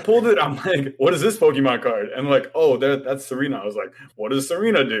 I pulled it. I'm like, what is this Pokemon card? And I'm like, oh, that's Serena. I was like, what does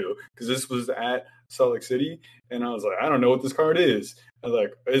Serena do? Because this was at Salt Lake City. And I was like, I don't know what this card is. I was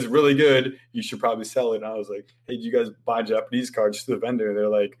like, it's really good. You should probably sell it. And I was like, hey, do you guys buy Japanese cards to the vendor? They're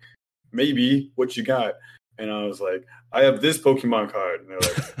like, maybe. What you got? And I was like, I have this Pokemon card. And they're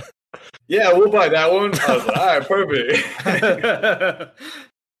like, yeah, we'll buy that one. I was like, all right, perfect.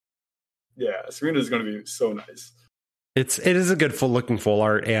 Yeah, Serena's going to be so nice. It is a good looking full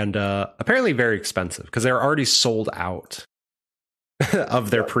art and apparently very expensive because they're already sold out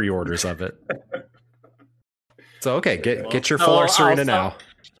of their pre-orders of it. So okay, get your full art Serena now.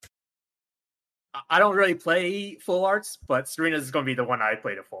 I don't really play full arts, but Serena's going to be the one I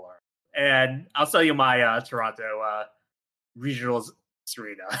play to full art. And I'll sell you my Toronto regionals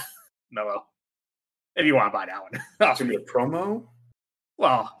Serena. Mellow. If you want to buy that one. It's going to be a promo?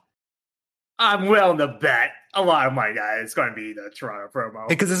 Well, I'm willing to bet a lot of my guys it's going to be the Toronto promo.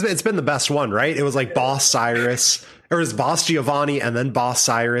 Because it's been the best one, right? It was like Boss Cyrus, or it was Boss Giovanni, and then Boss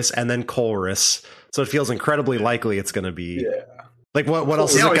Cyrus, and then Colress. So it feels incredibly likely it's going to be... Yeah. Like, what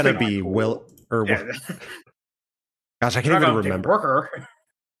else is it going to be? Will... Or yeah. Gosh, I can't even remember. Worker.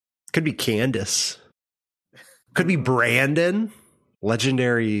 Could be Candace. Could be Brandon.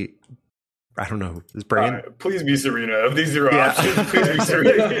 Legendary... I don't know. Is Brandon? Please be Serena. If these are options, please be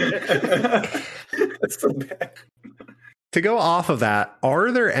Serena. That's so bad. To go off of that,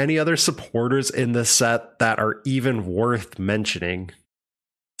 are there any other supporters in this set that are even worth mentioning?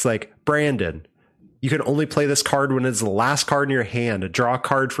 It's like, Brandon, you can only play this card when it's the last card in your hand. Draw a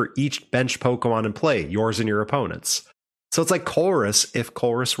card for each bench Pokemon in play, yours and your opponent's. So it's like Colress if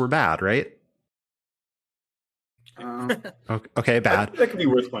Colress were bad, right? Okay, bad. That could be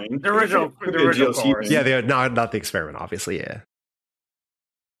worth playing. The original Colress. Yeah, not the experiment, obviously. Yeah.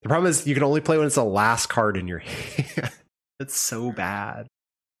 The problem is you can only play when it's the last card in your hand. It's so bad.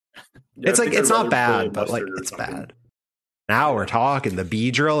 Yeah, it's not bad, but like it's bad. Now we're talking the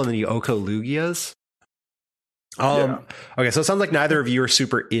Beedrill and then the Oko Lugias. Okay, so it sounds like neither of you are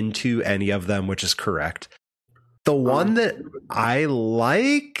super into any of them, which is correct. The one that I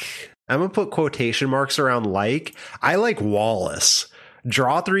like, I'm gonna put quotation marks around like. I like Wallace.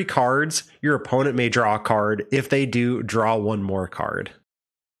 draw 3 cards. Your opponent may draw a card. If they do, draw 1 more card.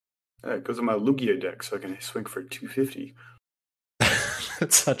 It goes on my Lugia deck, so I can swing for 250.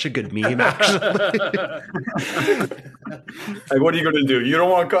 That's such a good meme, actually. Like, what are you going to do? You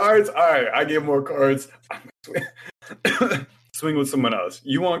don't want cards? All right, I get more cards. Swing with someone else.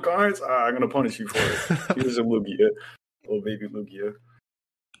 You want cards? I'm going to punish you for it. Here's a Lugia. Little baby Lugia.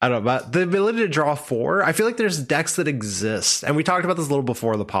 I don't know, but the ability to draw 4, I feel like there's decks that exist. And we talked about this a little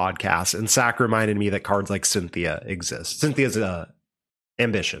before the podcast, and Zach reminded me that cards like Cynthia exist. Cynthia's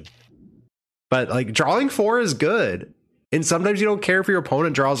Ambition. But like drawing 4 is good. And sometimes you don't care if your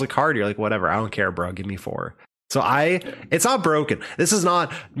opponent draws a card. You're like, whatever, I don't care, bro. Give me 4. So it's not broken. This is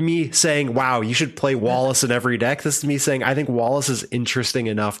not me saying, wow, you should play Wallace in every deck. This is me saying, I think Wallace is interesting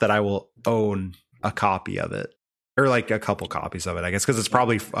enough that I will own a copy of it. Or like a couple copies of it, I guess, because it's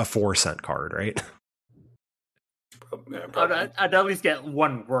probably a 4-cent card, right? Yeah, I'd at least get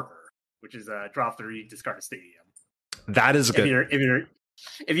 1 worker, which is draw 3, discard a stadium. That is good.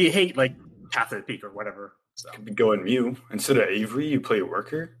 If you hate like Path of the Peak or whatever. So. Could be going Mew. Instead of Avery, you play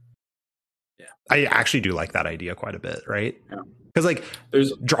Worker. Yeah. I actually do like that idea quite a bit, right? Yeah. Because like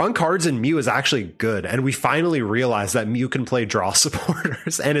there's drawing cards in Mew is actually good. And we finally realized that Mew can play draw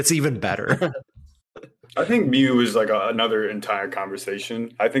supporters, and it's even better. I think Mew is like another entire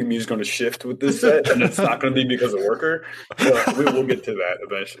conversation. I think Mew's going to shift with this set, and it's not going to be because of Worker. But we'll get to that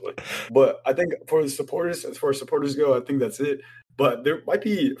eventually. But I think for the supporters, as far as supporters go, I think that's it. But there might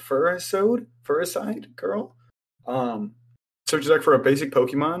be Furicide Girl. Search your deck for a basic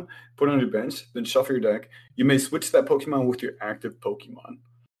Pokemon, put it on your bench, then shuffle your deck. You may switch that Pokemon with your active Pokemon.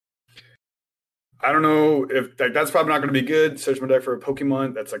 I don't know if that's probably not going to be good. Search my deck for a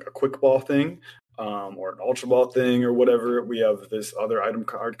Pokemon that's like a quick ball thing. Or an Ultra Ball thing or whatever. We have this other item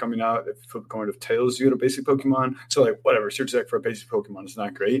card coming out. If you flip a coin of Tails, you get a basic Pokemon. So like whatever, search deck for a basic Pokemon is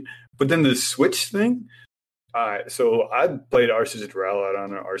not great. But then the switch thing. So I played Arceus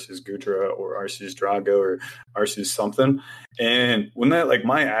Duraludon or Arceus Goodra or Arceus Drago or Arceus something. And when that like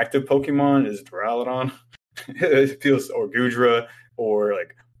my active Pokemon is Duraludon, it feels or Goodra or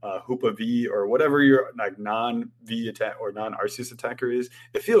like Hoopa V or whatever your like non-V attack or non-Arceus attacker is,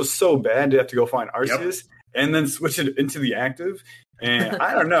 it feels so bad to have to go find Arceus and then switch it into the active. And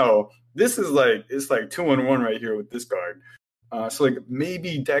I don't know. This is like it's like 2-in-1 right here with this card. So like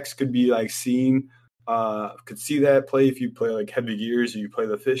maybe decks could be like could see that play if you play like Heavy Gears or you play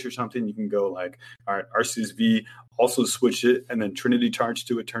the Fish or something. You can go like, all right, Arceus V, also switch it and then Trinity Charge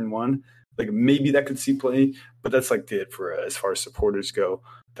to it turn 1. Like maybe that could see play, but that's like it for as far as supporters go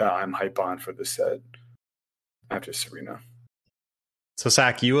that I'm hype on for this set after Serena. So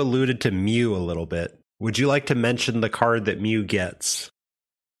Zach, you alluded to Mew a little bit. Would you like to mention the card that Mew gets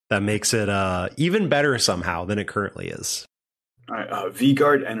that makes it even better somehow than it currently is? All right,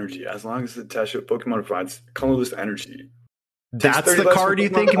 V-Guard Energy. As long as the attached Pokemon provides colorless energy. That's the card you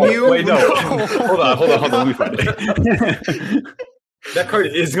think Mew? Wait, no. Hold on. Let me find it. That card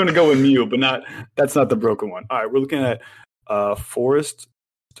is going to go in Mew, but that's not the broken one. All right, we're looking at Forest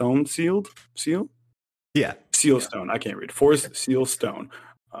Stone Seal? Yeah. Seal Stone. I can't read. Forest Seal Stone.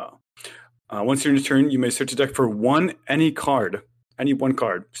 Once you're in your turn, you may search your deck for any one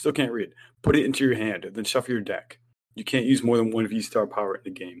card. Still can't read. Put it into your hand, then shuffle your deck. You can't use more than 1 V-Star power in the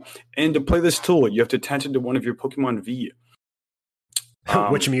game. And to play this tool, you have to attach it to one of your Pokemon V.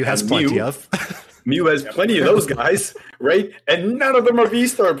 Which Mew has plenty of. Mew has plenty of those guys, right? And none of them are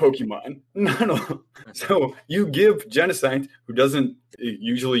V-Star Pokemon. None of them. So you give Genesect, who doesn't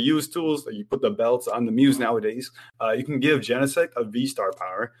usually use tools, you put the belts on the Mews nowadays, you can give Genesect a V-Star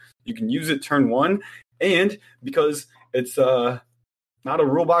power. You can use it turn 1, and because it's not a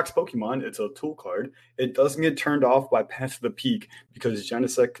rule box Pokemon, it's a tool card, it doesn't get turned off by Path to the Peak because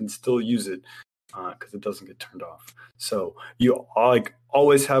Genesect can still use it because it doesn't get turned off. So you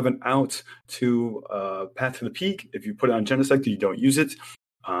always have an out to Path to the Peak. If you put it on Genesect and you don't use it,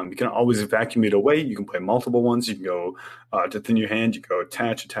 you can always vacuum it away. You can play multiple ones. You can go to thin your hand. You go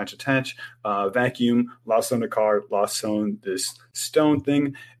attach, vacuum, lost zone a card, lost zone this stone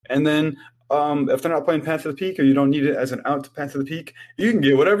thing. And then if they're not playing Path to the Peak or you don't need it as an out to Path to the Peak, you can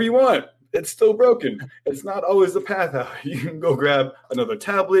get whatever you want. It's still broken. It's not always the path out. You can go grab another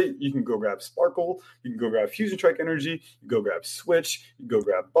tablet. You can go grab Sparkle. You can go grab Fusion Strike Energy. You can go grab Switch. You can go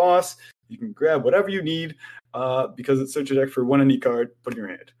grab Boss. You can grab whatever you need because it's search your deck for one any card, put it in your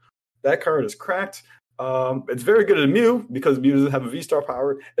hand. That card is cracked. It's very good at Mew because Mew doesn't have a V-Star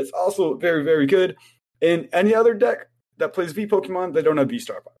power. It's also very, very good in any other deck that plays V Pokemon that don't have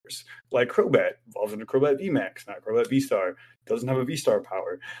V-Star powers. Like Crobat evolves into Crobat VMAX, not Crobat V-Star. Doesn't have a V-Star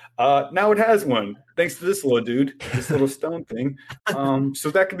power. Now it has one, thanks to this little dude, this little stone thing. So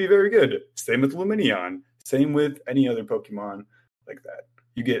that could be very good. Same with Lumineon. Same with any other Pokemon like that.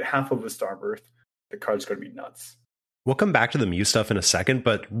 You get half of a Star Birth. The card's going to be nuts. We'll come back to the Mew stuff in a second,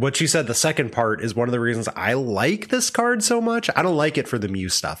 but what you said, the second part, is one of the reasons I like this card so much. I don't like it for the Mew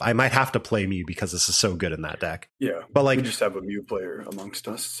stuff. I might have to play Mew because this is so good in that deck. Yeah, but like, we just have a Mew player amongst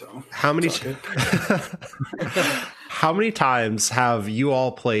us, so how many how many times have you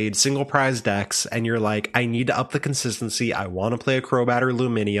all played single prize decks and you're like, I need to up the consistency. I want to play a Crobat or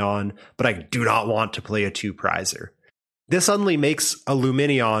Lumineon, but I do not want to play a 2-prizer. This suddenly makes a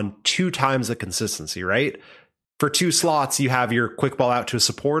Lumineon 2 times the consistency, right? For 2 slots, you have your quick ball out to a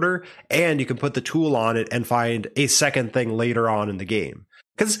supporter, and you can put the tool on it and find a second thing later on in the game.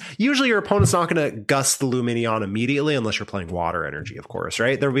 Because usually your opponent's not going to gust the Lumineon immediately unless you're playing Water Energy, of course,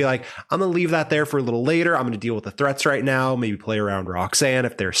 right? They'll be like, I'm going to leave that there for a little later. I'm going to deal with the threats right now. Maybe play around Roxanne.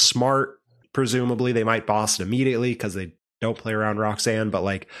 If they're smart, presumably they might boss it immediately because they don't play around Roxanne. But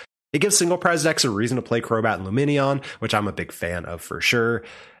like, it gives single prize decks a reason to play Crobat and Lumineon, which I'm a big fan of for sure.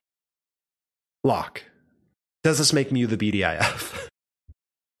 Locke. Does this make Mew the BDIF?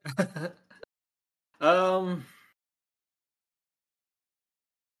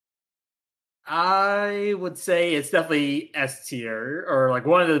 I would say it's definitely S tier, or like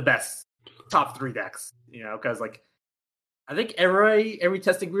one of the best top 3 decks. You know, because like I think every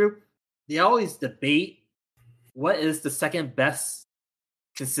testing group, they always debate what is the second best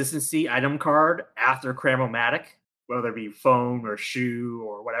consistency item card after Cramomatic, whether it be phone or shoe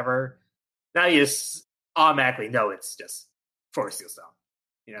or whatever. Now you just automatically know it's just Forest Seal Stone.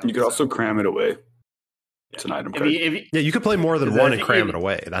 You know, you could also cram it away. It's an item card. Yeah, you could play more than one and cram it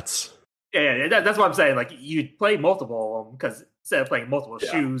away. That's that's what I'm saying. Like, you'd play multiple of them, because instead of playing multiple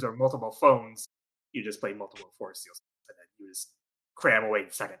shoes or multiple phones, you just play multiple Forest Seal Stones, and then you just cram away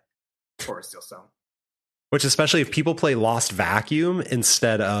the second Forest Seal Stone. Which, especially if people play Lost Vacuum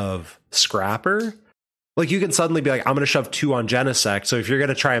instead of Scrapper, like, you can suddenly be like, I'm going to shove 2 on Genesect. So if you're going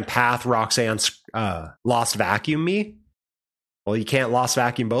to try and path Roxanne's Lost Vacuum me, well, you can't Lost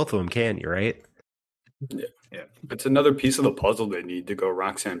Vacuum both of them, can you, right? Yeah. It's another piece of the puzzle they need to go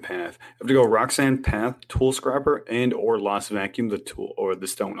Roxanne Path. You have to go Roxanne Path, Tool Scrapper, and or Lost Vacuum the tool or the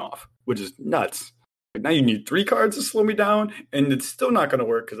stone off, which is nuts. Like, now you need 3 cards to slow me down, and it's still not going to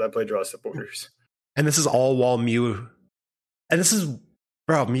work because I play Draw Supporters. And this is all while Mew... And this is...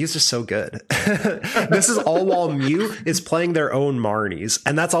 Bro, Mew's just so good. This is all while Mew is playing their own Marnies.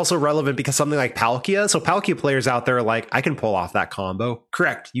 And that's also relevant because something like Palkia. So Palkia players out there are like, I can pull off that combo.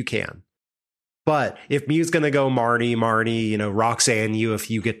 Correct, you can. But if Mew's going to go Marnie, you know, Roxanne you if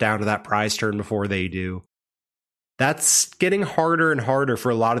you get down to that prize turn before they do, that's getting harder and harder for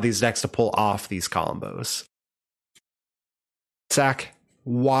a lot of these decks to pull off these combos. Zach,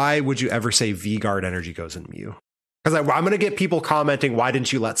 why would you ever say V-Guard Energy goes in Mew? Because I'm going to get people commenting, why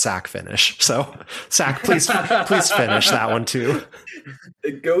didn't you let Zach finish? So, Zach, please finish that one too.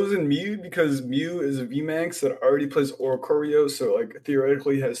 It goes in Mew because Mew is a VMAX that already plays Oricorio, so like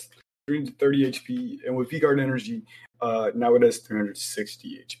theoretically has 330 HP, and with V-Guard Energy, now it has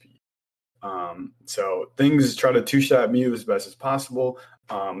 360 HP. So things try to two-shot Mew as best as possible,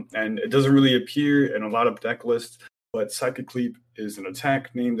 and it doesn't really appear in a lot of deck lists, but Psychic Leap is an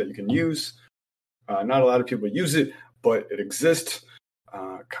attack name that you can use. Not a lot of people use it, but it exists.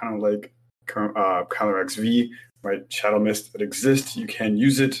 Kind of like Calyrex V, right? Shadow Mist, it exists. You can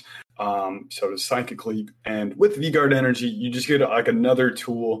use it. So does Psychic Leap. And with V-Guard Energy, you just get like another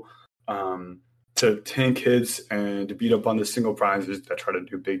tool to tank hits and to beat up on the single prizes that try to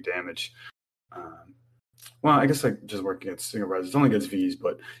do big damage. Well, I guess like just working against single prizes. It's only against Vs,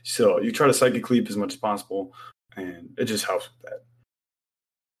 but still, you try to Psychic Leap as much as possible, and it just helps with that.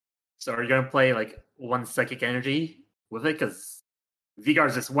 So are you going to play like one Psychic Energy with it? Because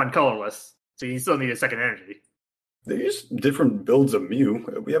V-Guard's just one colorless, so you still need a second energy. There's different builds of Mew.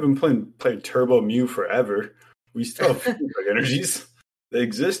 We haven't played Turbo Mew forever. We still have energies. They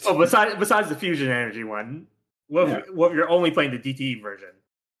exist. Oh, besides the Fusion Energy one, what if you're only playing the DTE version?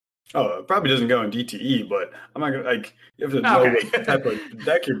 Oh, it probably doesn't go in DTE, but I'm not going to, like, you have to know what type of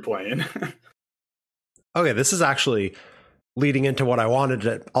deck you're playing. Okay, this is actually leading into what I wanted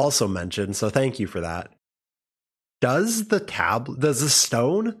to also mention, so thank you for that. Does the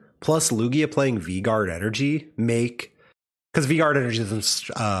stone plus Lugia playing V-Guard Energy make... Because V-Guard Energy doesn't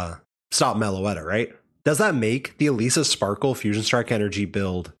stop Meloetta, right? Does that make the Elisa Sparkle Fusion Strike Energy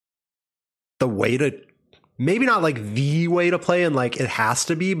build the way to maybe not like the way to play and like it has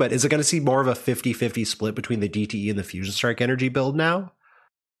to be, but is it going to see more of a 50-50 split between the DTE and the Fusion Strike energy build now?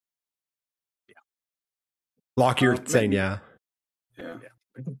 Yeah. Locke, you're saying yeah. Yeah.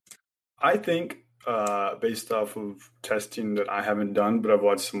 I think based off of testing that I haven't done, but I've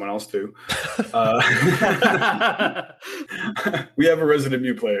watched someone else do. We have a resident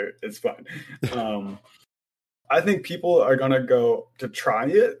Mew player. It's fine. I think people are going to go to try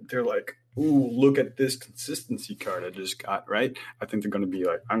it. They're like, ooh, look at this consistency card I just got, right? I think they're going to be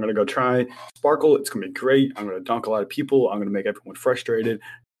like, I'm going to go try Sparkle. It's going to be great. I'm going to dunk a lot of people. I'm going to make everyone frustrated.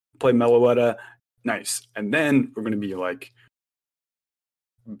 Play Meloetta. Nice. And then we're going to be like,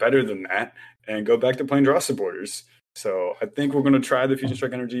 better than that and go back to playing draw supporters. So I think we're going to try the Fusion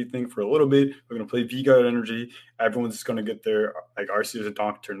Strike energy thing for a little bit. We're going to play V-Guard energy. Everyone's going to get their like Arceus and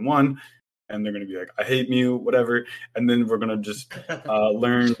Donk turn 1, and they're going to be like, I hate Mew, whatever. And then we're going to just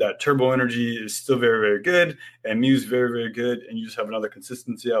learn that Turbo energy is still very, very good, and Mew's very, very good. And you just have another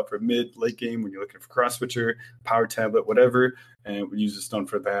consistency out for mid, late game when you're looking for Cross Switcher, Power Tablet, whatever. And we use the stone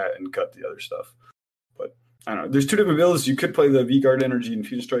for that and cut the other stuff. But I don't know. There's two different builds. You could play the V-Guard energy and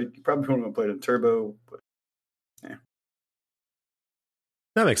Fusion Strike. You probably want to play it in Turbo, but yeah.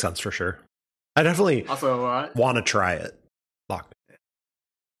 That makes sense for sure. I definitely also want to try it. Lock.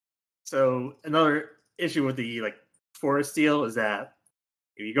 So another issue with the like Forest Steel is that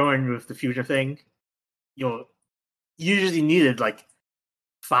if you're going with the future thing, you'll usually needed like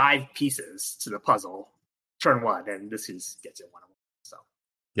 5 pieces to the puzzle turn 1, and this gets it 1 of 1. So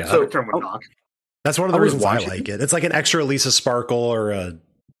yeah, so turn 1 knock. That's one of the reasons why I like it. It's like an extra Lisa Sparkle or a,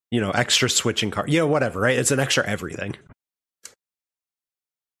 extra switching card. Whatever, right? It's an extra everything.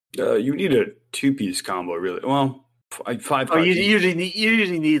 You need a 2-piece combo, really. Well, 5 cards. Oh, you usually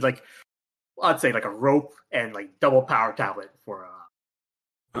need like, I'd say like a rope and like double Power Tablet for.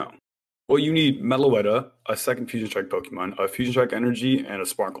 Oh, well, you need Meloetta, a second Fusion Strike Pokemon, a Fusion Strike Energy, and a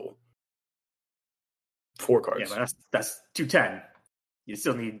Sparkle. 4 cards. Yeah, but that's 210. You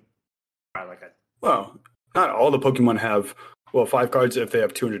still need like a. Well, not all the Pokemon have 5 cards if they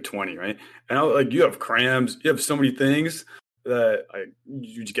have 220, right? And you have crams, you have so many things that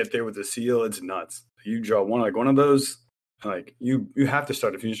you get there with the seal. It's nuts. You draw one of those, and you have to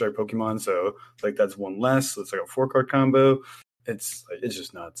start a Fusion Strike Pokemon. So that's 1 less. So it's like a 4-card combo. It's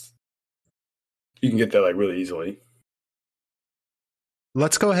just nuts. You can get that really easily.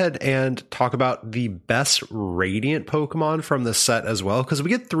 Let's go ahead and talk about the best Radiant Pokemon from the set as well, because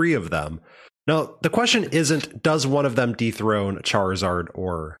we get 3 of them. Now, the question isn't, does one of them dethrone Charizard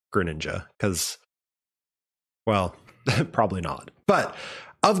or Greninja? Because, well, probably not. But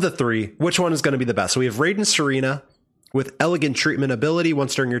of the 3, which one is going to be the best? So we have Radiant Serena with Elegant Treatment ability.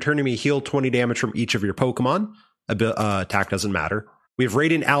 Once during your turn, you may heal 20 damage from each of your Pokemon. Attack doesn't matter. We have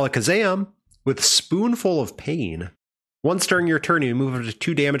Radiant Alakazam with Spoonful of Pain. Once during your turn, you move up to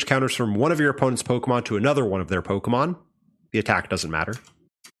 2 damage counters from one of your opponent's Pokemon to another one of their Pokemon. The attack doesn't matter.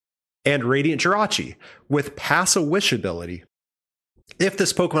 And Radiant Jirachi with Pass a Wish ability. If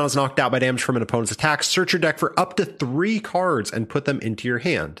this Pokemon is knocked out by damage from an opponent's attack, search your deck for up to 3 cards and put them into your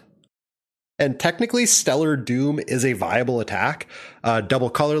hand. And technically, Stellar Doom is a viable attack.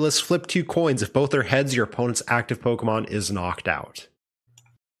 Double colorless, flip 2 coins. If both are heads, your opponent's active Pokemon is knocked out.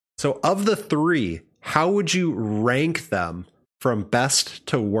 So of the 3, how would you rank them from best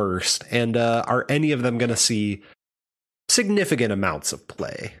to worst? And are any of them going to see significant amounts of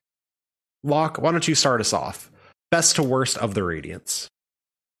play? Locke, why don't you start us off? Best to worst of the Radiants.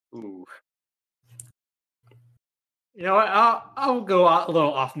 Ooh. You know what? I'll go a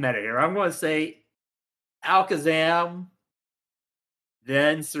little off meta here. I'm going to say Alakazam,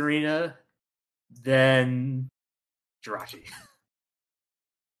 then Serena, then Jirachi.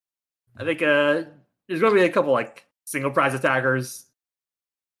 I think there's going to be a couple single prize attackers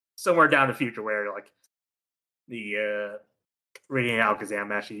somewhere down the future where the Radiant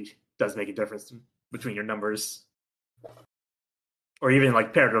Alakazam actually does make a difference between your numbers, or even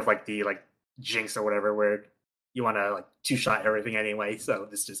paired with the Jinx or whatever, where you want to 2-shot everything anyway. So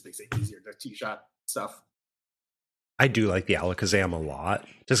this just makes it easier to 2-shot stuff. I do like the Alakazam a lot,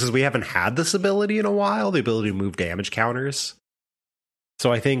 just because we haven't had this ability in a while, the ability to move damage counters.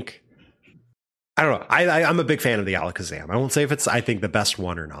 So I think, I don't know, I'm a big fan of the Alakazam. I won't say if it's, I think, the best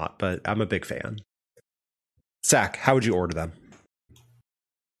one or not, but I'm a big fan. Zach, how would you order them?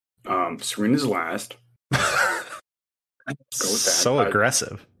 Serena's last. Go with that. So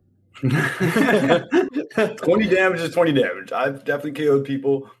aggressive. 20 damage is 20 damage. I've definitely KO'd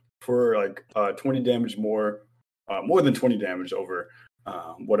people for 20 damage more than 20 damage over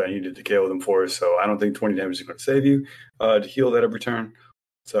what I needed to KO them for. So I don't think 20 damage is going to save you to heal that every turn.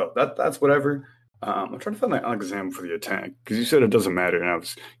 So that's whatever. I'm trying to find that Alakazam for the attack because you said it doesn't matter, and I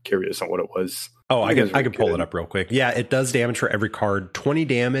was curious on what it was. Oh, I can pull it up real quick. Yeah, it does damage for every card. 20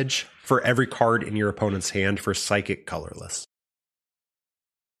 damage for every card in your opponent's hand for Psychic colorless.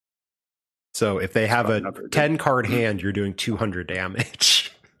 So if they have a 10 card hand, you're doing 200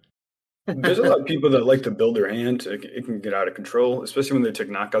 damage. There's a lot of people that like to build their hand. It can get out of control, especially when they take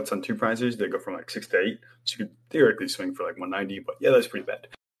knockouts on 2 prizes. They go from like 6 to 8. So you could theoretically swing for like 190, but yeah, that's pretty bad.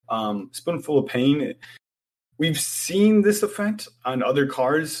 Spoonful of Pain. We've seen this effect on other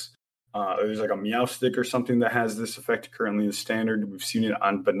cards. There's like a Meow Stick or something that has this effect currently in standard. We've seen it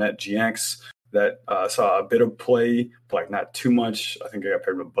on Banette GX that saw a bit of play, but like not too much. I think I got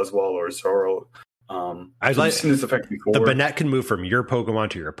paired with Buzzwole or Zoro. I've seen this effect before. The Banette can move from your Pokemon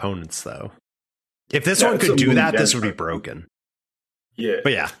to your opponent's, though. If this one could do that, this would be broken. Yeah.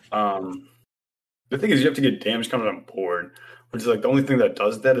 But yeah. The thing is, you have to get damage coming on board, which is like the only thing that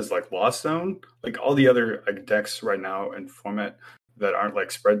does that is like Lost Zone. Like all the other like decks right now in format that aren't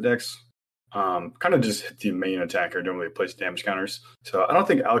like spread decks, kind of just hit the main attacker, don't really place damage counters. So I don't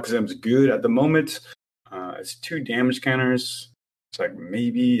think Alakazam's good at the moment. It's 2 damage counters. It's like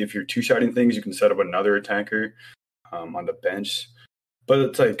maybe if you're 2-shotting things, you can set up another attacker on the bench. But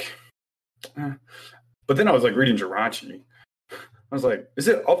it's like, but then I was like reading Jirachi. I was like, is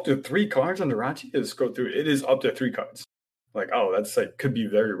it up to 3 cards on Jirachi? Let's go through. It is up to 3 cards. Like, oh, that's like could be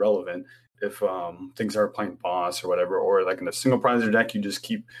very relevant if things are playing boss or whatever, or like in a single prizer deck, you just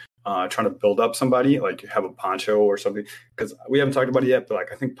keep trying to build up somebody, like you have a Poncho or something. Because we haven't talked about it yet, but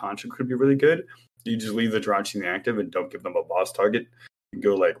like I think Poncho could be really good. You just leave the Jirachi in the active and don't give them a boss target. You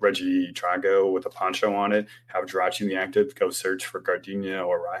go like Regidrago with a Poncho on it, have Jirachi in the active, go search for Gardenia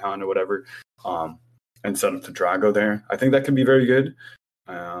or Raihan or whatever, and set up the Drago there. I think that could be very good.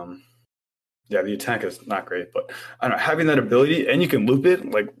 Yeah, the attack is not great, but I don't know, having that ability, and you can loop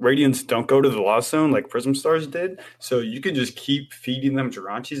it, like Radiants don't go to the Lost Zone like Prism Stars did, so you can just keep feeding them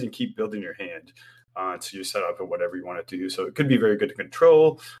Jirachis and keep building your hand. So you set up at whatever you want to do. So it could be very good to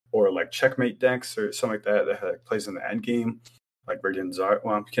control, or like checkmate decks or something like that plays in the end game, like Radiant Zard.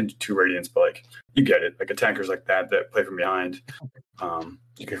 Well, you can do 2 Radiants, but like you get it. Like attackers like that play from behind.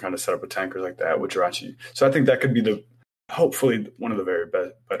 You can kind of set up attackers like that with Jirachi. So I think that could be hopefully one of the very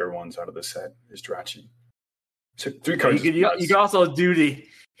better ones out of the set is Jirachi. So 3 cards. You could also do the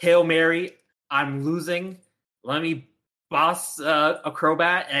Hail Mary. I'm losing. Let me boss a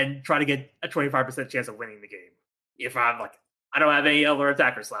Crobat and try to get a 25% chance of winning the game. If I'm like, I don't have any other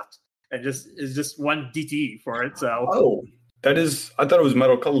attackers left, and it's just 1 DT for it. So that is. I thought it was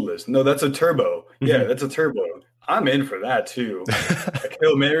Metal Colorless. No, that's a turbo. Yeah, that's a turbo. I'm in for that too. Like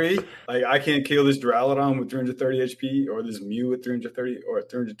Hail Mary, like I can't kill this Duraludon with 330 HP or this Mew with 330 or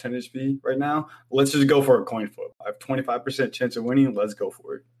 310 HP right now. Let's just go for a coin flip. I have 25% chance of winning. Let's go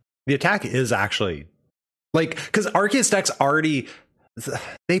for it. The attack is actually like, because Arceus decks already,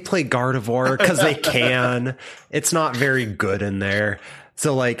 they play Gardevoir because they can. It's not very good in there.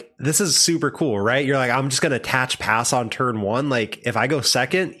 So like, this is super cool, right? You're like, I'm just going to attach pass on turn 1. Like if I go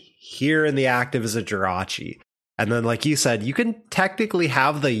second, here in the active is a Jirachi. And then, like you said, you can technically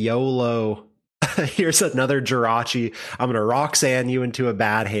have the YOLO. Here's another Jirachi. I'm going to Roxanne you into a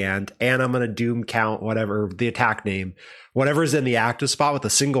bad hand, and I'm going to Doom count whatever the attack name, whatever's in the active spot with a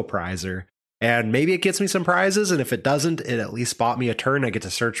single prizer. And maybe it gets me some prizes. And if it doesn't, it at least bought me a turn. I get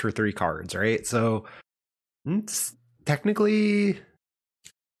to search for 3 cards, right? So it's technically,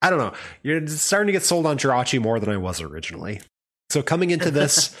 I don't know. You're starting to get sold on Jirachi more than I was originally. So coming into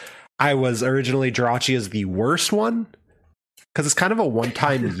this, I was originally Jirachi as the worst one because it's kind of a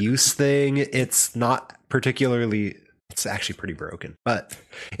one-time use thing. It's not particularly, it's actually pretty broken, but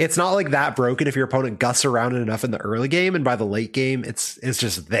it's not like that broken if your opponent gusts around it enough in the early game, and by the late game, it's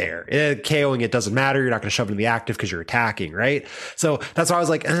just there. KOing it doesn't matter. You're not going to shove it in the active because you're attacking, right? So that's why I was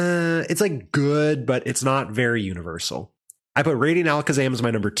like, it's like good, but it's not very universal. I put Radiant Alakazam as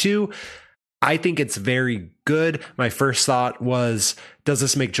my number 2. I think it's very good. My first thought was, does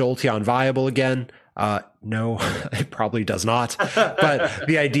this make Jolteon viable again? No, it probably does not. But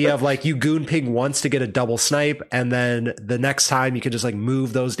the idea of like you goon ping once to get a double snipe, and then the next time you can just like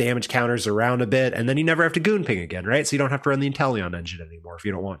move those damage counters around a bit, and then you never have to goon ping again, right? So you don't have to run the Inteleon engine anymore if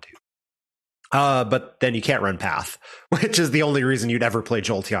you don't want to. But then you can't run Path, which is the only reason you'd ever play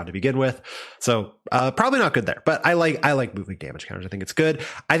Jolteon to begin with. So probably not good there. But I like moving damage counters. I think it's good.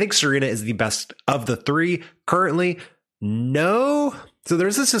 I think Serena is the best of the 3 currently. No. So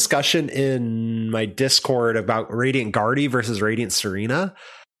there's this discussion in my Discord about Radiant Guardy versus Radiant Serena.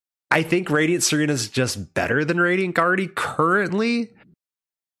 I think Radiant Serena is just better than Radiant Guardy currently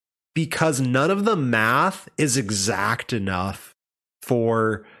because none of the math is exact enough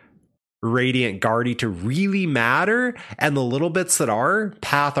for Radiant Guardy to really matter, and the little bits that are,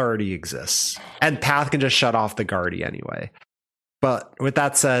 Path already exists. And Path can just shut off the Guardy anyway. But with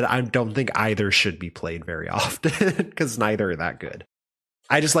that said, I don't think either should be played very often because neither are that good.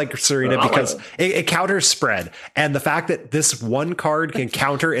 I just like Serena because it counters spread. And the fact that this one card can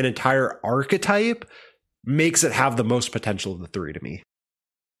counter an entire archetype makes it have the most potential of the three to me.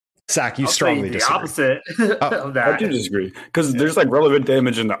 Zach, you strongly disagree. Opposite of that. I do disagree because there's like relevant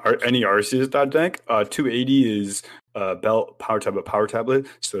damage in any Arceus deck. 280 is belt power tablet,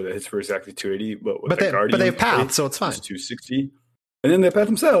 so it hits for exactly 280. But they have Path, so it's fine. It's 260, and then they Path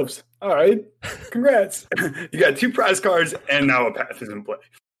themselves. All right, congrats! You got 2 prize cards, and now a Path is in play.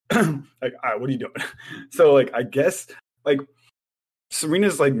 Like, all right, what are you doing? So, like, I guess like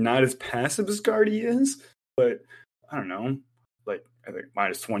Serena's like not as passive as Guardy is, but I don't know. Like, I think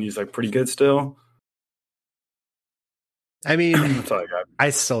 -20 is like pretty good still. I mean, that's all I got.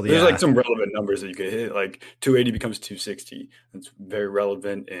 There's like some relevant numbers that you could hit. Like 280 becomes 260. That's very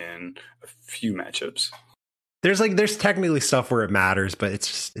relevant in a few matchups. There's technically stuff where it matters, but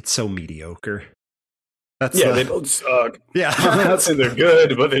it's so mediocre. They both suck. Yeah, I'm not saying they're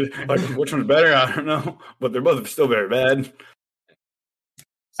good, but like which one's better? I don't know. But they're both still very bad.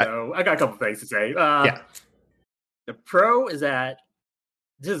 So I got a couple things to say. The pro is that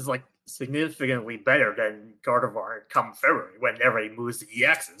this is like significantly better than Gardevoir come February whenever he moves to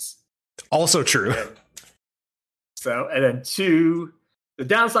EXs. Also true. And then 2, the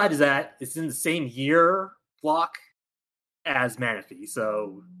downside is that it's in the same year block as Manaphy.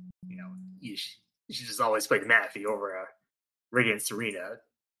 So, you should just always play the Manaphy over a Radiant Serena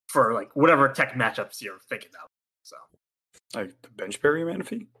for like whatever tech matchups you're thinking of. So, like the bench parry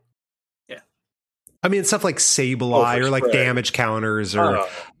Manaphy? I mean, stuff like Sableye or like damage counters or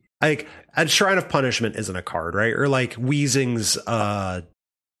like a Shrine of Punishment isn't a card, right? Or like Weezing's,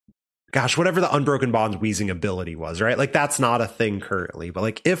 whatever the Unbroken Bonds Weezing ability was, right? Like that's not a thing currently, but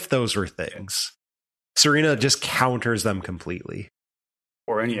like if those were things, Serena just counters them completely.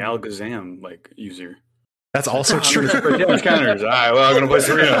 Or any Alakazam like user. That's also true. Damage counters. All right, well, I'm going to play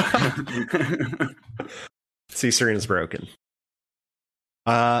Serena. See, Serena's broken.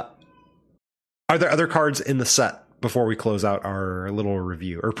 Are there other cards in the set before we close out our little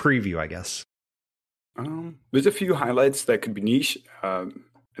review or preview, I guess? There's a few highlights that could be niche and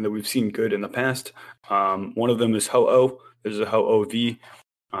that we've seen good in the past. One of them is Ho-Oh. There's a Ho-Oh V.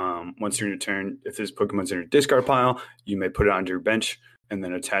 Once you're in your turn, if there's Pokemon's in your discard pile, you may put it onto your bench and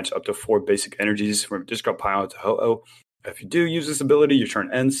then attach up to 4 basic energies from your discard pile to Ho-Oh. If you do use this ability, your turn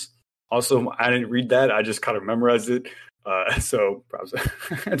ends. Also, I didn't read that. I just kind of memorized it. So perhaps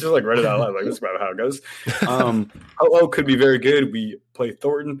I just like read it out loud. Like, this is about how it goes. Ho-Oh could be very good. We play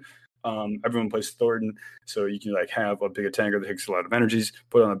Thornton. Everyone plays Thornton. So you can like have a big attacker that takes a lot of energies,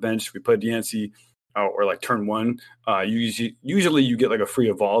 put it on the bench. We play Diancie. Or like turn 1, usually you get like a free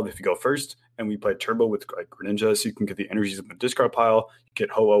evolve if you go first, and we play Turbo with like Greninja, so you can get the energies in the discard pile, get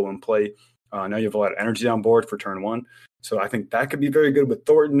Ho-Oh in play. Now you have a lot of energy on board for turn 1, so I think that could be very good with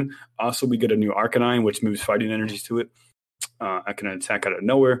Thornton. Also, we get a new Arcanine, which moves fighting energies to it. I can attack out of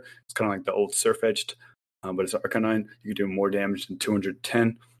nowhere. It's kind of like the old Surf-Edged, but it's Arcanine. You can do more damage than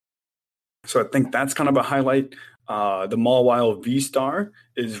 210. So I think that's kind of a highlight. The Mawile V-Star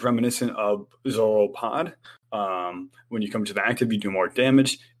is reminiscent of Zoropod. When you come to the active, you do more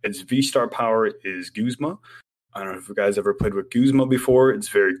damage. Its V-Star power is Guzma. I don't know if you guys ever played with Guzma before. It's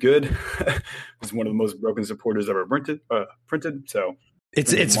very good. It's one of the most broken supporters ever printed. So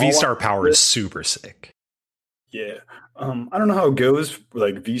its V-Star power is super sick. Yeah. I don't know how it goes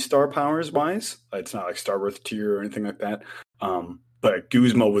like V-Star powers wise. It's not like Starbirth tier or anything like that. But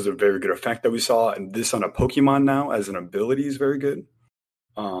Guzma was a very good effect that we saw, and this on a Pokemon now as an ability is very good.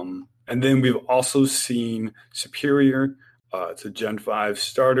 And then we've also seen Superior. It's a Gen 5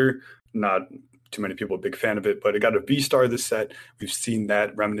 starter. Not too many people are a big fan of it, but it got a V-Star this set. We've seen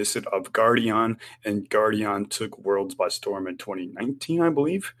that reminiscent of Guardian, and Guardian took Worlds by storm in 2019, I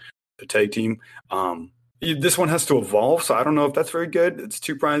believe, the tag team. This one has to evolve, so I don't know if that's very good. It's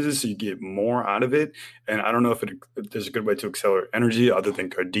 2 prizes, so you get more out of it. And I don't know if there's a good way to accelerate energy other than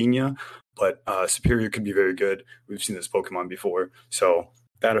Gardenia, but Superior could be very good. We've seen this Pokemon before, so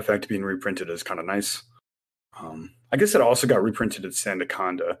that effect being reprinted is kind of nice. I guess it also got reprinted at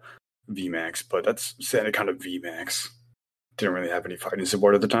Sandaconda VMAX, but that's Sandaconda VMAX. Didn't really have any fighting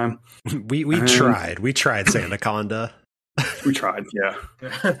support at the time. We tried. We tried Sandaconda. We tried, yeah.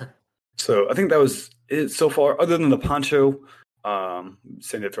 So I think that was it so far, other than the Poncho.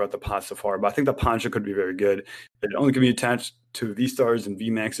 Saying it throughout the pot so far, but I think the Poncho could be very good. It only can be attached to V-Stars and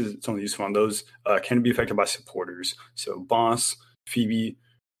VMAXs. It's only useful on those. Can be affected by supporters. So Boss, Phoebe,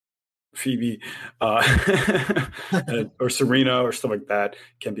 Phoebe, or Serena or stuff like that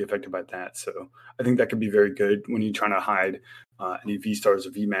can be affected by that. So I think that could be very good when you're trying to hide any V stars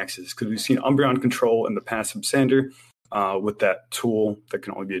or V maxes, because we've seen Umbreon control in the past from Sander with that tool that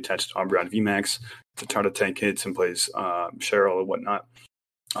can only be attached to Umbreon V Max to try to tank hits and plays Cheryl or whatnot,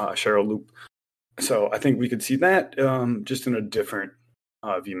 Cheryl loop. So I think we could see that just in a different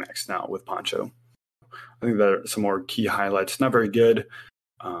V Max now with Poncho. I think there are some more key highlights. Not very good.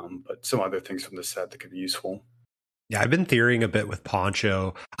 But some other things from the set that could be useful. Yeah, I've been theorying a bit with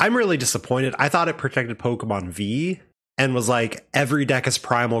Poncho. I'm really disappointed. I thought it protected Pokemon V and was like, every deck is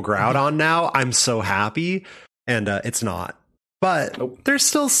Primal Groudon now. I'm so happy. And it's not. But there's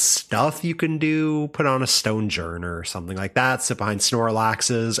still stuff you can do. Put on a Stonejourner or something like that. Sit behind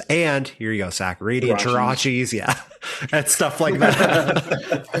Snorlaxes. And here you go, Sack. Radiant Jirachis. Yeah. And stuff like that.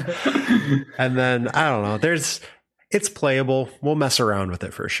 And then, I don't know. It's playable. We'll mess around with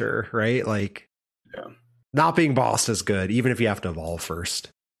it for sure, right? Like, not being bossed is good, even if you have to evolve first.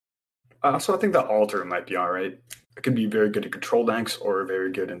 So I think the Alter might be all right. It can be very good at control decks or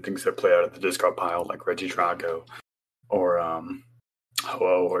very good in things that play out at the discard pile, like Regidrago or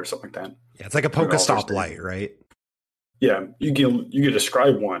Ho-Oh or something like that. Yeah, it's like a Pokestop Light, right? Yeah, you can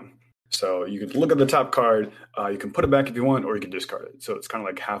describe one. So you can look at the top card, you can put it back if you want, or you can discard it. So it's kind of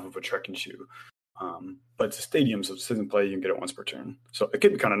like half of a trekking shoe. But it's a stadium, so it doesn't play. You can get it once per turn. So it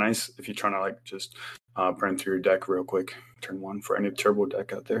could be kind of nice if you're trying to like just burn through your deck real quick, turn one for any turbo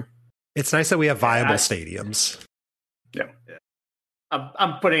deck out there. It's nice that we have viable stadiums. Yeah.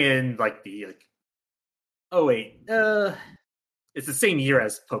 I'm putting in like the oh wait, it's the same year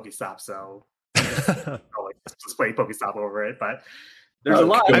as Pokestop, so just play Pokestop over it. But there's a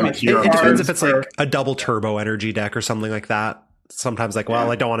lot. I mean, it depends if it's like a double turbo energy deck or something like that. Sometimes like,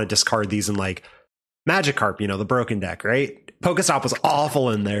 well, I don't want to discard these in like Magikarp, the broken deck, right? Pokestop was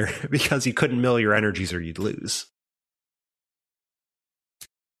awful in there because you couldn't mill your energies or you'd lose.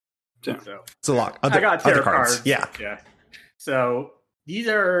 Yeah. So, it's a lot. I got tier cards. Yeah. So these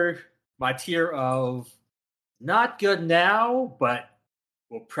are my tier of not good now, but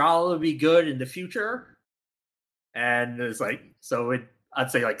will probably be good in the future. And there's like,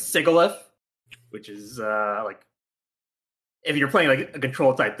 I'd say like Sigilyph, which is like, if you're playing like a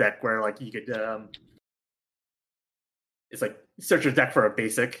control type deck where like you could, it's like search your deck for a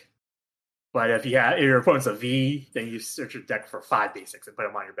basic. But if your opponent's a V, then you search your deck for 5 basics and put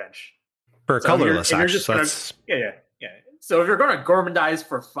them on your bench. For colorless, actually. Yeah. So if you're going to Gormandize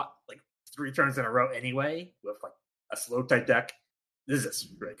for 3 turns in a row anyway, with like a slow type deck, this is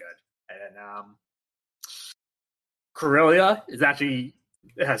really good. And Corellia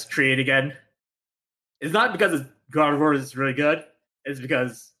has trade again. It's not because Gardevoir is really good. It's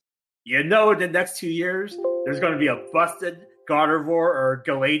because in the next 2 years, there's going to be a busted Gardevoir or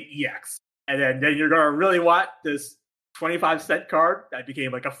Gallade EX. And then you're going to really want this 25-cent card that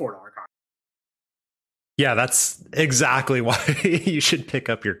became like a $4 card. Yeah, that's exactly why you should pick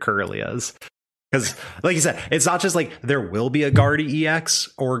up your Corellias. Because, like you said, it's not just like there will be a Guardy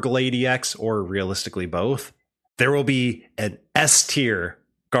EX or Gallade EX or realistically both. There will be an S tier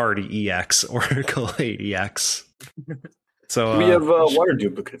Guardy EX or Gallade EX. So we have water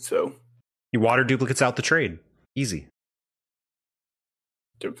duplicates, though. You water duplicates out the trade. Easy.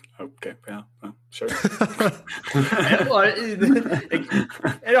 Okay, yeah, sure.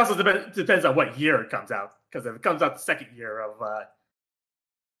 It also depends on what year it comes out. Because if it comes out the second year of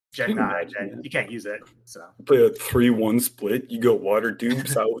Gen 9, you can't use it. So play a 3-1 split. You go water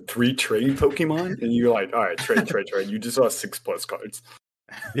dupes out with 3 trade Pokemon, and you're like, all right, trade. You just saw 6+ cards.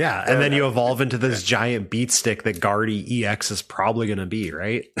 Yeah, and then you evolve into this giant beat stick that Guardy EX is probably going to be,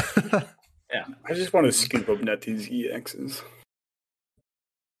 right? Yeah, I just want to scoop up these EXs.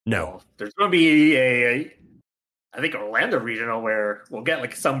 No, there's going to be I think Orlando regional where we'll get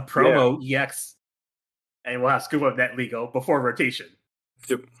like some promo EX, and we'll have Scoop Up Net legal before rotation.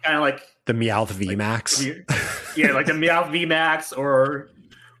 Yep. Kind of like the Meowth VMAX. Yeah, like the Meowth VMAX, or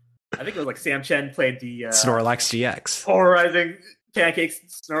I think it was like Sam Chen played the Snorlax GX. Polarizing Pancakes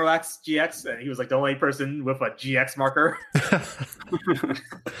Snorlax GX, and he was like the only person with a GX marker.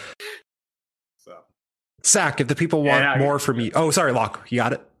 So, Zach, if the people want more from you, oh, sorry, Locke, you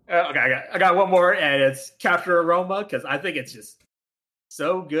got it. Okay, I got one more, and it's Capture Aroma, because I think it's just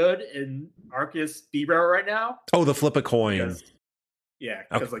so good in Arceus Bebrew right now. Oh, the flip a coin.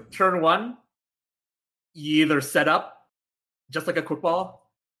 Because like turn 1, you either set up just like a quick ball,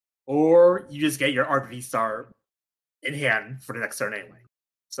 or you just get your RV star in hand for the next turn anyway.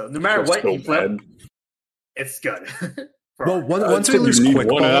 So no matter what you flip, it's good. Well, once we lose quick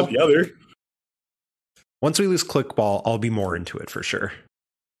ball, once we lose click ball, I'll be more into it for sure.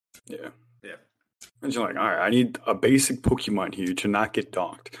 Yeah. Yeah. And you're like, all right, I need a basic Pokemon here to not get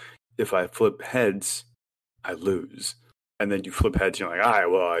donked. If I flip heads, I lose. And then you flip heads, you're like, all right,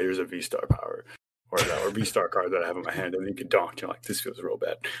 well, here's a V-Star power. Or V-Star card that I have in my hand, and then you get donked. You're like, this feels real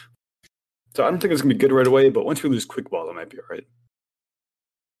bad. So I don't think it's going to be good right away, but once we lose Quick Ball, it might be all right.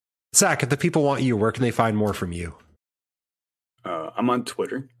 Zach, if the people want you, where can they find more from you? I'm on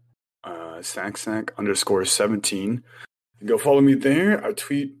Twitter, sack_17. Go follow me there. I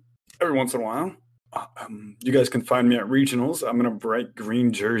tweet every once in a while. You guys can find me at regionals. I'm in a bright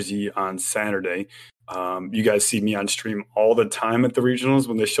green jersey on Saturday. You guys see me on stream all the time at the regionals.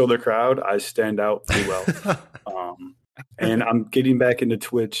 When they show the crowd, I stand out pretty well. And I'm getting back into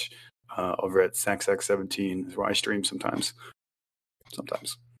Twitch over at sack17 is where I stream sometimes.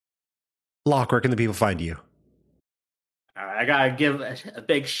 Locke, where can the people find you? I gotta give a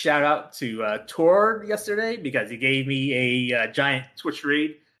big shout out to Tor yesterday because he gave me a giant Twitch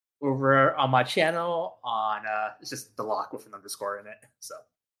raid over on my channel on it's just the Locke with an underscore in it. So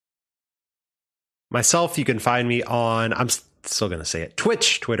myself, you can find me on, I'm still going to say it,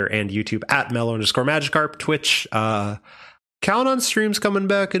 Twitch, Twitter, and YouTube at Mellow_Magikarp. Twitch, count on streams coming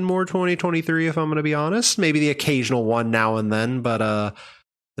back in more 2023, if I'm going to be honest. Maybe the occasional one now and then, but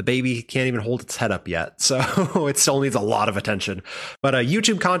the baby can't even hold its head up yet, so it still needs a lot of attention. But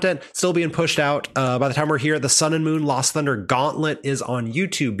YouTube content still being pushed out. By the time we're here, the Sun and Moon Lost Thunder Gauntlet is on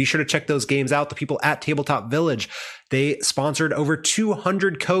YouTube. Be sure to check those games out. The people at Tabletop Village, they sponsored over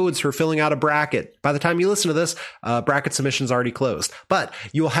 200 codes for filling out a bracket. By the time you listen to this, bracket submission's already closed. But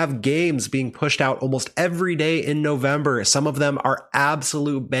you'll have games being pushed out almost every day in November. Some of them are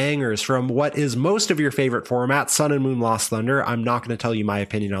absolute bangers from what is most of your favorite format, Sun and Moon Lost Thunder. I'm not going to tell you my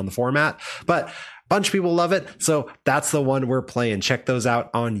opinion on the format, but a bunch of people love it. So that's the one we're playing. Check those out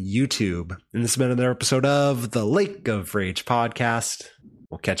on YouTube. And this has been another episode of the Lake of Rage podcast.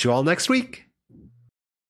 We'll catch you all next week.